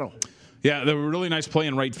Seattle. Yeah, they were really nice play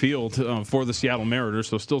in right field for the Seattle Mariners,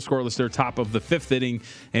 so still scoreless. They're top of the 5th inning,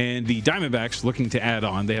 and the Diamondbacks looking to add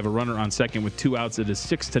on. They have a runner on second with 2 outs. It is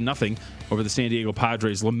 6-0 over the San Diego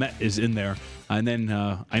Padres. Lamet is in there. And then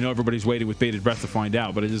I know everybody's waiting with bated breath to find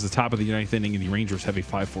out, but it is the top of the 9th inning, and the Rangers have a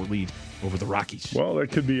 5-4 lead over the Rockies. Well,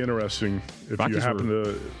 that could be interesting if Rockies you happen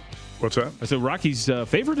to... What's that? I said Rockies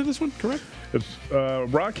favored in this one, correct?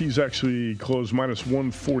 Rockies actually closed minus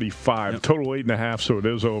 145. Yep. Total 8.5, so it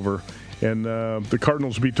is over. And the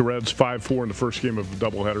Cardinals beat the Reds 5-4 in the first game of the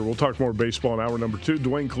doubleheader. We'll talk more baseball in hour number 2.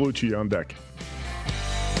 Dwayne Colucci on deck.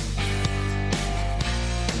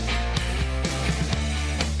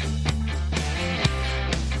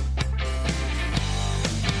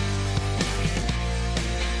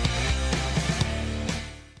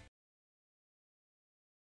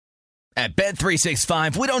 At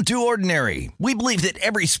Bet365, we don't do ordinary. We believe that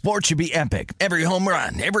every sport should be epic. Every home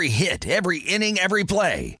run, every hit, every inning, every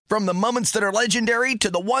play. From the moments that are legendary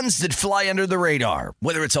to the ones that fly under the radar.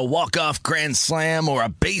 Whether it's a walk-off grand slam or a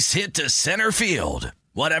base hit to center field.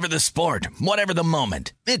 Whatever the sport, whatever the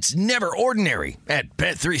moment. It's never ordinary at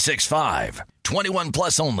Bet365. 21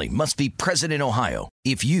 plus only. Must be present in Ohio.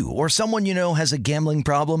 If you or someone you know has a gambling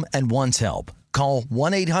problem and wants help, call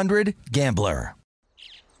 1-800-GAMBLER.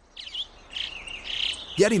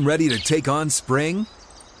 Getting ready to take on spring?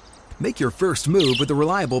 Make your first move with the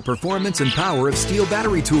reliable performance and power of Steel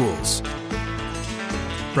battery tools.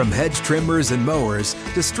 From hedge trimmers and mowers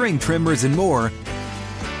to string trimmers and more,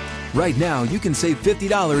 right now you can save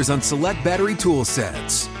 $50 on select battery tool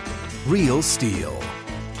sets. Real Steel.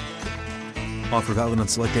 Offer valid on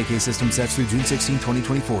select AK system sets through June 16,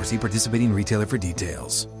 2024. See participating retailer for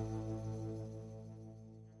details.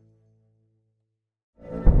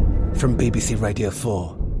 From BBC Radio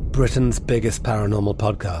 4, Britain's biggest paranormal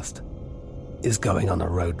podcast is going on a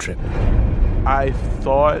road trip. I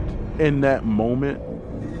thought in that moment,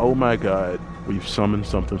 oh my God, we've summoned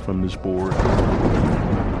something from this board.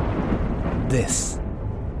 This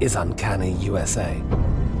is Uncanny USA.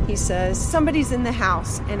 He says, somebody's in the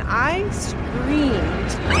house, and I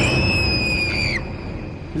screamed.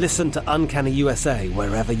 Listen to Uncanny USA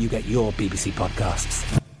wherever you get your BBC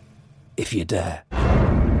podcasts, if you dare.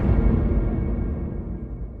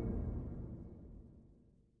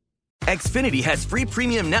 Xfinity has free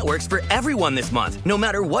premium networks for everyone this month, no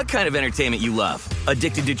matter what kind of entertainment you love.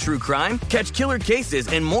 Addicted to true crime? Catch killer cases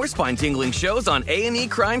and more spine-tingling shows on A&E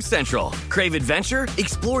Crime Central. Crave adventure?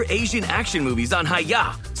 Explore Asian action movies on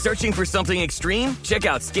Hi-YAH. Searching for something extreme? Check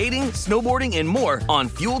out skating, snowboarding, and more on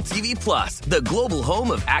Fuel TV Plus, the global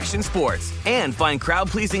home of action sports. And find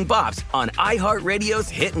crowd-pleasing bops on iHeartRadio's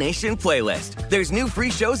Hit Nation playlist. There's new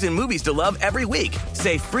free shows and movies to love every week.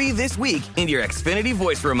 Say free this week in your Xfinity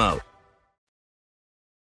voice remote.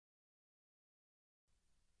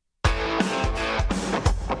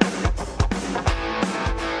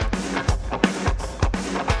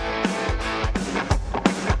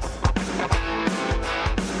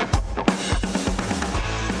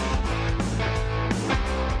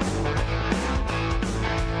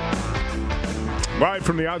 Live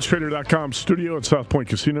from the oddstrader.com studio at South Point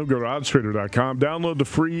Casino. Go to oddstrader.com. Download the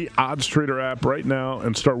free OddsTrader app right now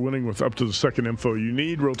and start winning with up to the second info you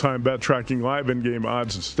need. Real-time bet tracking, live in-game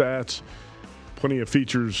odds and stats. Plenty of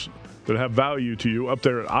features that have value to you up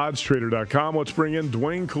there at oddstrader.com. Let's bring in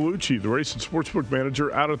Dwayne Colucci, the race and sportsbook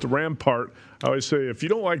manager out at the Rampart. I always say, if you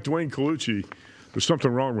don't like Dwayne Colucci, there's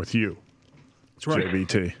something wrong with you. That's right.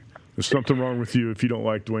 JVT. There's something wrong with you if you don't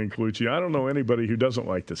like Dwayne Colucci. I don't know anybody who doesn't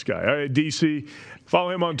like this guy. All right, DC,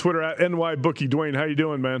 follow him on Twitter at NYBookie. Dwayne, how you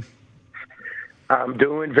doing, man? I'm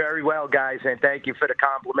doing very well, guys, and thank you for the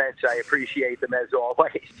compliments. I appreciate them as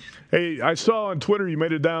always. Hey, I saw on Twitter you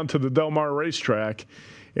made it down to the Del Mar racetrack,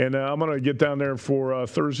 and I'm going to get down there for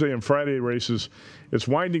Thursday and Friday races. It's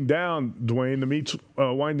winding down, Dwayne. The meet's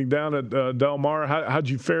winding down at Del Mar. How'd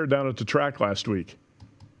you fare down at the track last week?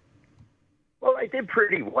 Well, I did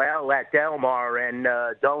pretty well at Del Mar and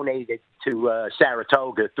donated to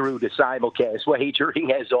Saratoga through the simulcast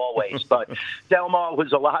wagering as always. But Del Mar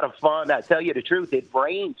was a lot of fun. I tell you the truth, it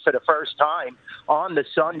rained for the first time on the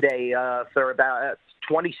Sunday for about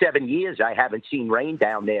 27 years. I haven't seen rain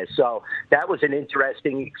down there. So that was an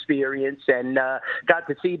interesting experience, and got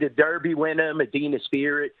to see the Derby winner, Medina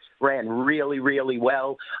Spirit. Ran really, really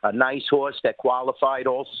well. A nice horse that qualified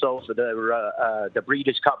also for the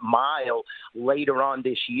Breeders' Cup Mile later on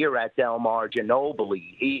this year at Del Mar,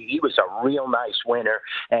 Ginobili. He was a real nice winner,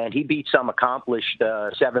 and he beat some accomplished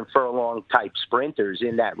 7-furlong type sprinters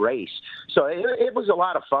in that race. So it was a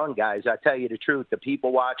lot of fun, guys. I tell you the truth. The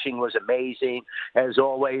people watching was amazing. As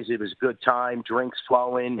always, it was a good time, drinks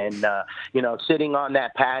flowing, and, sitting on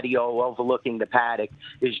that patio overlooking the paddock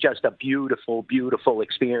is just a beautiful, beautiful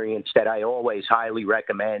experience that I always highly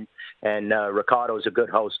recommend. And Ricardo's a good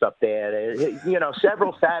host up there.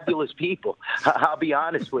 Several fabulous people. I'll be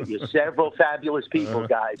honest with you. Several fabulous people,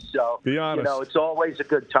 guys. So, be honest. It's always a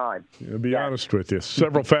good time. I'll be honest with you.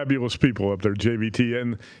 Several fabulous people up there, JVT.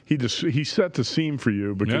 And he set the scene for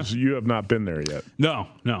you because you have not been there yet. No.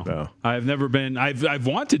 I've never been. I've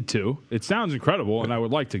wanted to. It sounds incredible, and I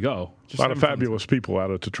would like to go. A lot of fabulous people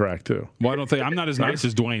out at the track, too. Well, I don't think I'm not as nice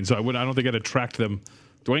as Dwayne, so I don't think I'd attract them.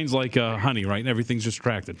 Dwayne's like honey, right? Everything's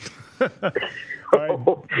distracted.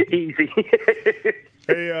 Easy.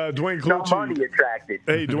 Hey, Dwayne Colucci. No money attracted.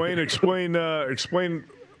 Hey, Dwayne, explain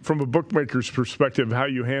from a bookmaker's perspective how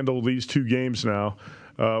you handle these two games now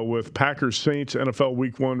with Packers Saints NFL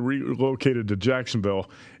Week 1 relocated to Jacksonville.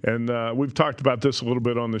 And we've talked about this a little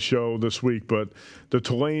bit on the show this week, but the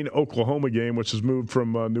Tulane, Oklahoma game, which has moved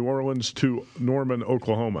from New Orleans to Norman,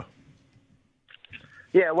 Oklahoma.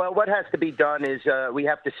 Yeah, well, what has to be done is we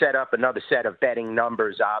have to set up another set of betting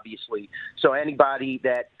numbers, obviously. So anybody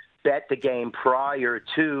that bet the game prior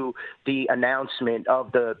to the announcement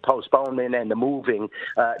of the postponement and the moving,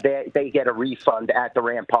 they get a refund at the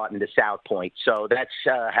Rampart and the South Point. So that's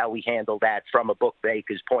how we handle that from a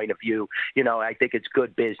bookmaker's point of view. I think it's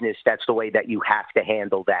good business. That's the way that you have to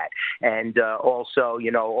handle that. And also,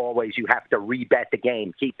 always you have to rebet the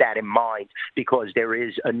game. Keep that in mind because there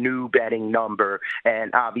is a new betting number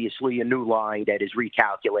and obviously a new line that is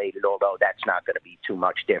recalculated, although that's not going to be too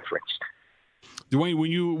much difference. Dwayne,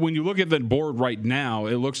 when you look at that board right now,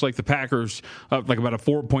 it looks like the Packers, like about a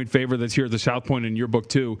 4-point favorite that's here at the South Point in your book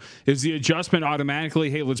too. Is the adjustment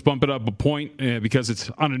automatically, hey, let's bump it up a point because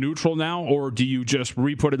it's on a neutral now, or do you just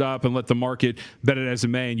re-put it up and let the market bet it as it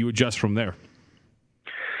may and you adjust from there?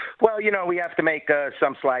 Well, we have to make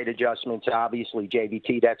some slight adjustments, obviously,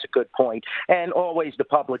 JVT. That's a good point. And always the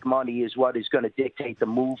public money is what is going to dictate the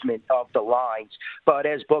movement of the lines. But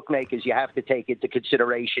as bookmakers, you have to take into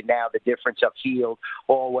consideration now the difference of field.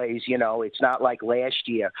 Always, it's not like last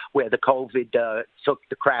year where the COVID took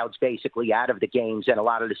the crowds basically out of the games and a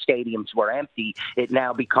lot of the stadiums were empty. It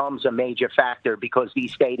now becomes a major factor because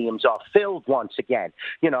these stadiums are filled once again.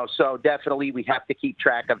 So definitely we have to keep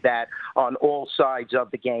track of that on all sides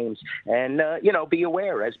of the game. And, be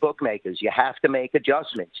aware as bookmakers, you have to make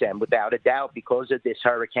adjustments. And without a doubt, because of this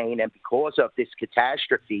hurricane and because of this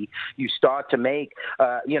catastrophe, you start to make,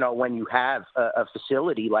 when you have a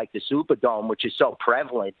facility like the Superdome, which is so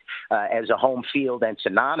prevalent as a home field and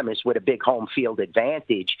synonymous with a big home field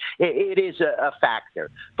advantage, it is a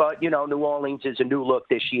factor. But, New Orleans is a new look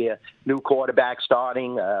this year, new quarterback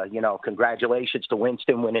starting. Congratulations to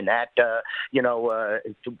Winston winning that,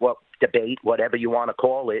 debate, whatever you want to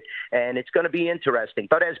call it, and it's going to be interesting.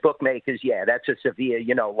 But as bookmakers, that's a severe,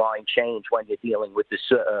 line change when you're dealing with the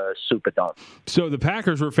Superdome. So the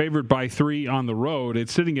Packers were favored by 3 on the road.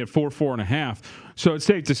 It's sitting at 4.5. So it's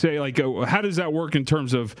safe to say, how does that work in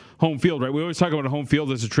terms of home field, right? We always talk about a home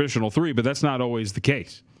field as a traditional 3, but that's not always the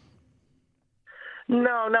case.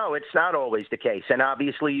 No, it's not always the case. And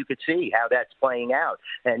obviously you could see how that's playing out.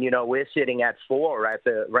 And, we're sitting at 4 at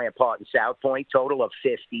the Rampart and South Point, total of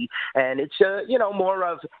 50. And it's, more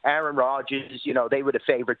of Aaron Rodgers. They were the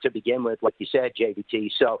favorite to begin with, like you said,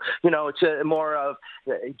 JVT. So, it's more of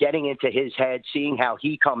getting into his head, seeing how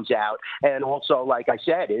he comes out. And also, like I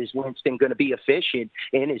said, is Winston going to be efficient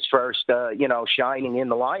in his first, shining in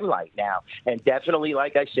the limelight now? And definitely,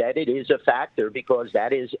 like I said, it is a factor because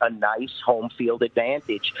that is a nice home field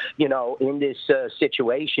advantage, in this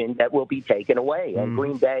situation that will be taken away. And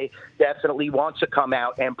Green Bay definitely wants to come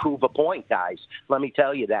out and prove a point, guys. Let me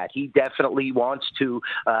tell you that. He definitely wants to,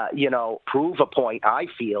 prove a point, I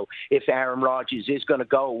feel, if Aaron Rodgers is going to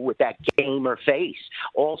go with that gamer face.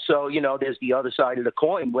 Also, there's the other side of the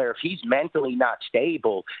coin where if he's mentally not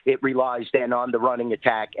stable, it relies then on the running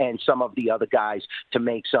attack and some of the other guys to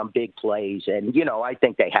make some big plays. And, I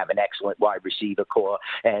think they have an excellent wide receiver core,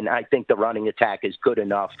 and I think the running attack is good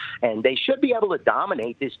enough, and they should be able to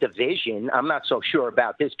dominate this division. I'm not so sure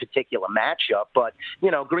about this particular matchup, but,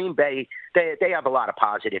 Green Bay, they have a lot of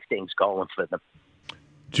positive things going for them.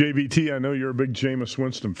 JVT, I know you're a big Jameis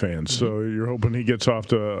Winston fan, so you're hoping he gets off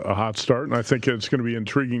to a hot start, and I think it's going to be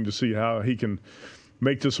intriguing to see how he can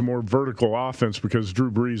make this a more vertical offense because Drew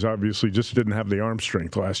Brees obviously just didn't have the arm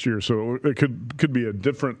strength last year, so it could be a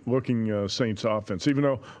different-looking Saints offense, even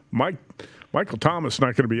though Michael Thomas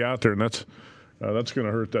not going to be out there, and that's going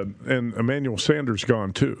to hurt that. And Emmanuel Sanders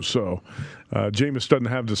gone too. So Jameis doesn't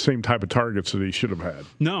have the same type of targets that he should have had.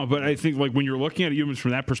 No, but I think when you're looking at humans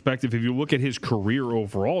from that perspective, if you look at his career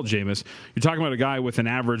overall, Jameis, you're talking about a guy with an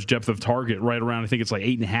average depth of target right around, I think it's like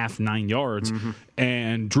 8.5, 9 yards. Mm-hmm.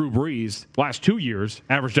 And Drew Brees, last 2 years,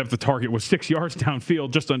 average depth of target was 6 yards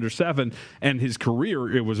downfield, just under 7. And his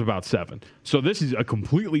career, it was about 7. So this is a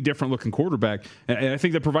completely different looking quarterback. And I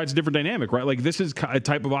think that provides a different dynamic, right? Like this is a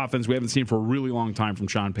type of offense we haven't seen for a really long time from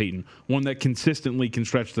Sean Payton, one that consistently can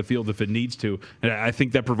stretch the field if it needs to, and I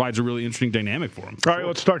think that provides a really interesting dynamic for him. All right,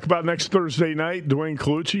 let's talk about next Thursday night. Dwayne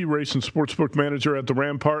Colucci, race and sportsbook manager at the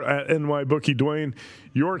Rampart at NYBookie. Dwayne,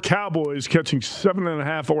 your Cowboys catching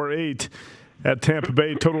 7.5 or 8 at Tampa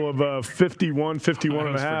Bay, total of 51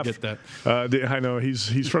 and a half. Forget that. I know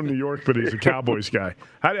he's from New York, but he's a Cowboys guy.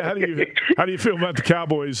 How do you feel about the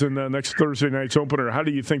Cowboys in next Thursday night's opener? How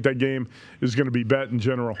do you think that game is going to be bet in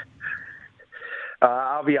general?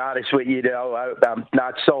 I'll be honest with you, I'm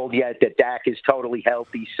not sold yet that Dak is totally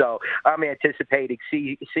healthy, so I'm anticipating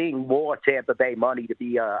seeing more Tampa Bay money, to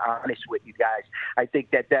be honest with you guys. I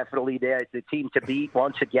think that definitely they're the team to beat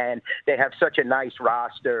once again. They have such a nice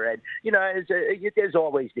roster, and, there's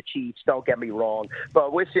always the Chiefs, don't get me wrong,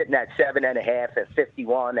 but we're sitting at 7.5 at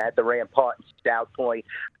 51 at the Rampart and South Point.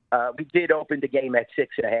 We did open the game at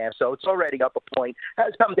 6.5, so it's already up a point.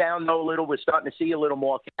 Has come down, though, a little. We're starting to see a little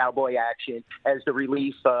more Cowboy action as the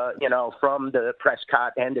relief, from the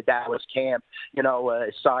Prescott and the Dallas camp,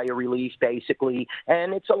 sigh of relief, basically.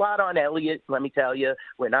 And it's a lot on Elliott, let me tell you.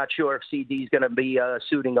 We're not sure if CD's going to be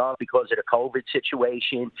suiting up because of the COVID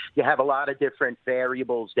situation. You have a lot of different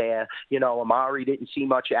variables there. Amari didn't see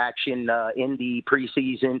much action in the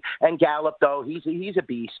preseason. And Gallup, though, he's a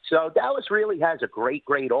beast. So Dallas really has a great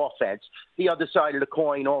offense. The other side of the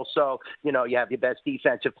coin also, you have your best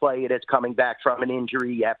defensive player that's coming back from an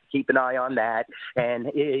injury. You have to keep an eye on that.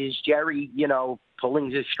 And is Jerry, pulling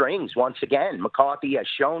his strings once again? McCarthy has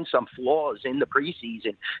shown some flaws in the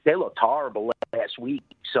preseason. They looked horrible last week.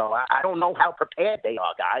 So I don't know how prepared they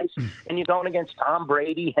are, guys. And you're going against Tom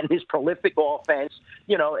Brady and his prolific offense.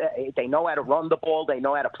 They know how to run the ball. They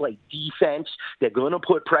know how to play defense. They're going to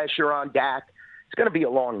put pressure on Dak. It's going to be a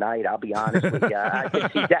long night, I'll be honest with you. I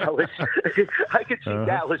could see Dallas.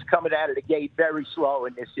 Dallas coming out of the gate very slow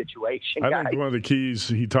in this situation. I think one of the keys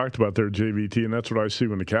he talked about there, JVT, and that's what I see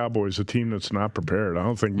when the Cowboys, a team that's not prepared. I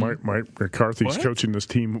don't think Mike McCarthy's coaching this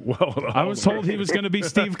team well at all. I was told he was going to be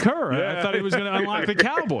Steve Kerr. Yeah. I thought he was going to unlock the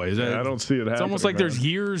Cowboys. I don't see it happening. It's almost like there's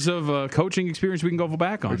years of coaching experience we can go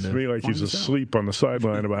back on. It's me like he's asleep on the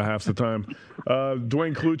sideline about half the time.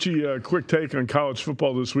 Dwayne Colucci, a quick take on college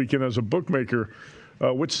football this weekend as a bookmaker.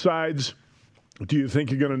 Which sides do you think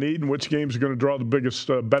you're going to need, and which games are going to draw the biggest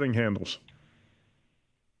betting handles?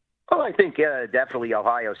 Well, I think definitely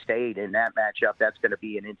Ohio State in that matchup. That's going to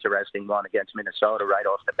be an interesting one against Minnesota right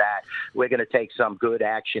off the bat. We're going to take some good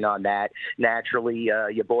action on that. Naturally,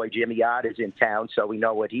 your boy Jimmy Ott is in town, so we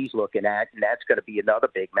know what he's looking at, and that's going to be another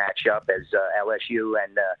big matchup as LSU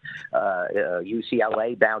and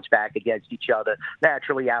UCLA bounce back against each other.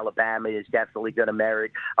 Naturally, Alabama is definitely going to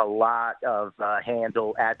merit a lot of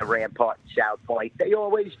handle at the Rampart and South Point. They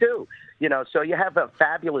always do. So you have a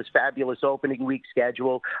fabulous opening week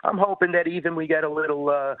schedule. I'm hoping that even we get a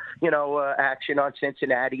little, action on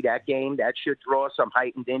Cincinnati, that game. That should draw some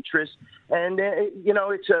heightened interest. And,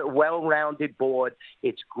 it's a well-rounded board.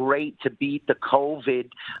 It's great to beat the COVID,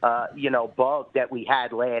 bug that we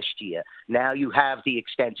had last year. Now you have the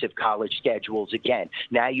extensive college schedules again.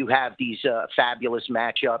 Now you have these fabulous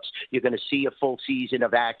matchups. You're going to see a full season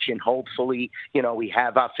of action. Hopefully, we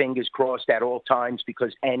have our fingers crossed at all times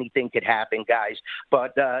because anything could happen, guys.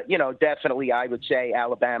 But, definitely I would say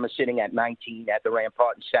Alabama sitting at 19 at the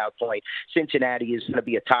Rampart and South Point. Cincinnati is going to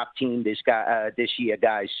be a top team this year,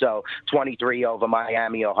 guys. So 23 over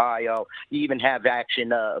Miami, Ohio. You even have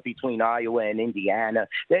action between Iowa and Indiana.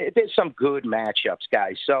 There's some good matchups,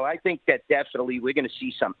 guys. So I think that definitely we're going to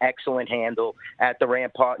see some excellent handle at the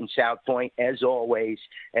Rampart and South Point, as always.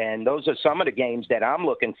 And those are some of the games that I'm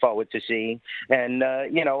looking forward to seeing. And,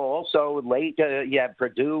 also late, you have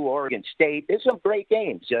Purdue, Oregon State. There's some great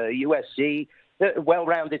games. USC,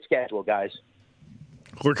 well-rounded schedule, guys.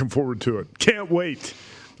 Looking forward to it. Can't wait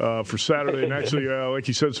for Saturday. And actually, like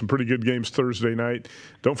you said, some pretty good games Thursday night.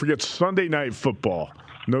 Don't forget Sunday night football.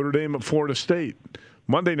 Notre Dame at Florida State.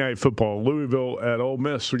 Monday night football, Louisville at Ole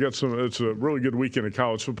Miss. It's a really good weekend of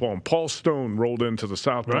college football. And Paul Stone rolled into the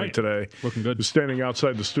South Point today. Looking good. He was standing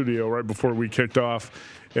outside the studio right before we kicked off.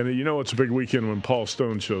 And it's a big weekend when Paul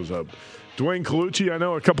Stone shows up. Dwayne Colucci, I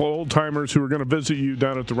know a couple of old-timers who are going to visit you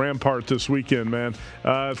down at the Rampart this weekend, man.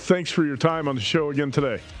 Thanks for your time on the show again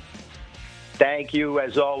today. Thank you,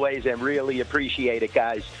 as always, and really appreciate it,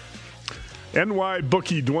 guys. NY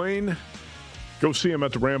Bookie Dwayne. Go see him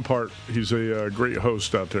at the Rampart. He's a great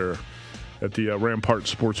host out there at the Rampart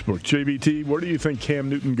Sportsbook. JBT, where do you think Cam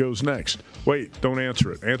Newton goes next? Wait, don't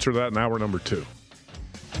answer it. Answer that in hour number 2.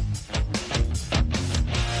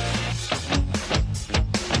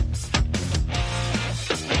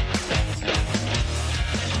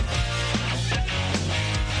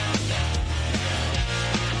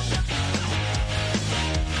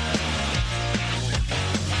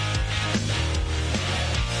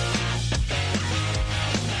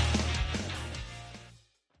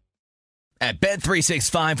 At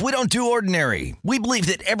Bet365, we don't do ordinary. We believe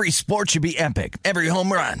that every sport should be epic. Every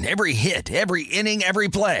home run, every hit, every inning, every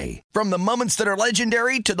play. From the moments that are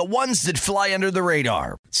legendary to the ones that fly under the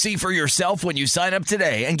radar. See for yourself when you sign up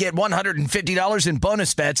today and get $150 in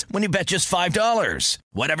bonus bets when you bet just $5.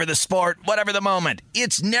 Whatever the sport, whatever the moment,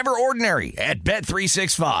 it's never ordinary at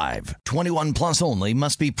Bet365. 21 plus only.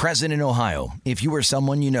 Must be present in Ohio. If you or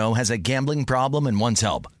someone you know has a gambling problem and wants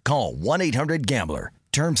help, call 1-800-GAMBLER.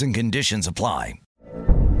 Terms and conditions apply.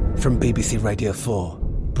 From BBC Radio 4,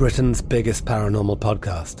 Britain's biggest paranormal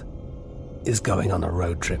podcast is going on a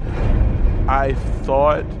road trip. I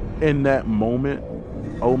thought in that moment,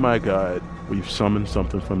 oh my God, we've summoned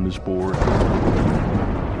something from this board.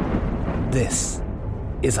 This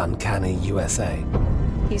is Uncanny USA.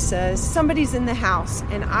 He says, somebody's in the house,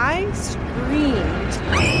 and I screamed.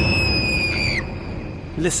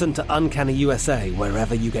 Listen to Uncanny USA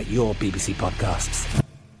wherever you get your BBC podcasts,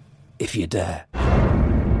 if you dare.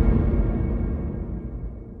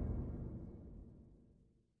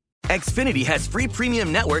 Xfinity has free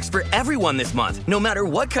premium networks for everyone this month, no matter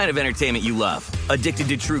what kind of entertainment you love. Addicted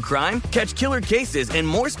to true crime? Catch killer cases and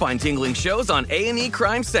more spine-tingling shows on A&E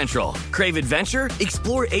Crime Central. Crave adventure?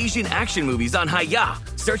 Explore Asian action movies on Hi-YAH.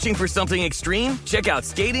 Searching for something extreme? Check out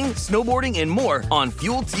skating, snowboarding, and more on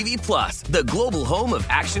Fuel TV Plus, the global home of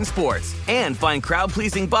action sports. And find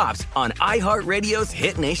crowd-pleasing bops on iHeartRadio's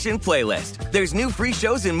Hit Nation playlist. There's new free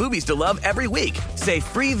shows and movies to love every week. Say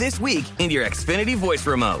free this week in your Xfinity voice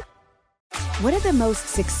remote. What do the most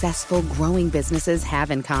successful growing businesses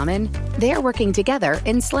have in common? They're working together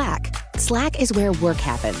in Slack. Slack is where work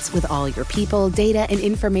happens with all your people, data, and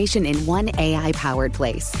information in one AI-powered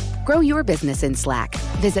place. Grow your business in Slack.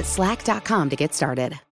 Visit slack.com to get started.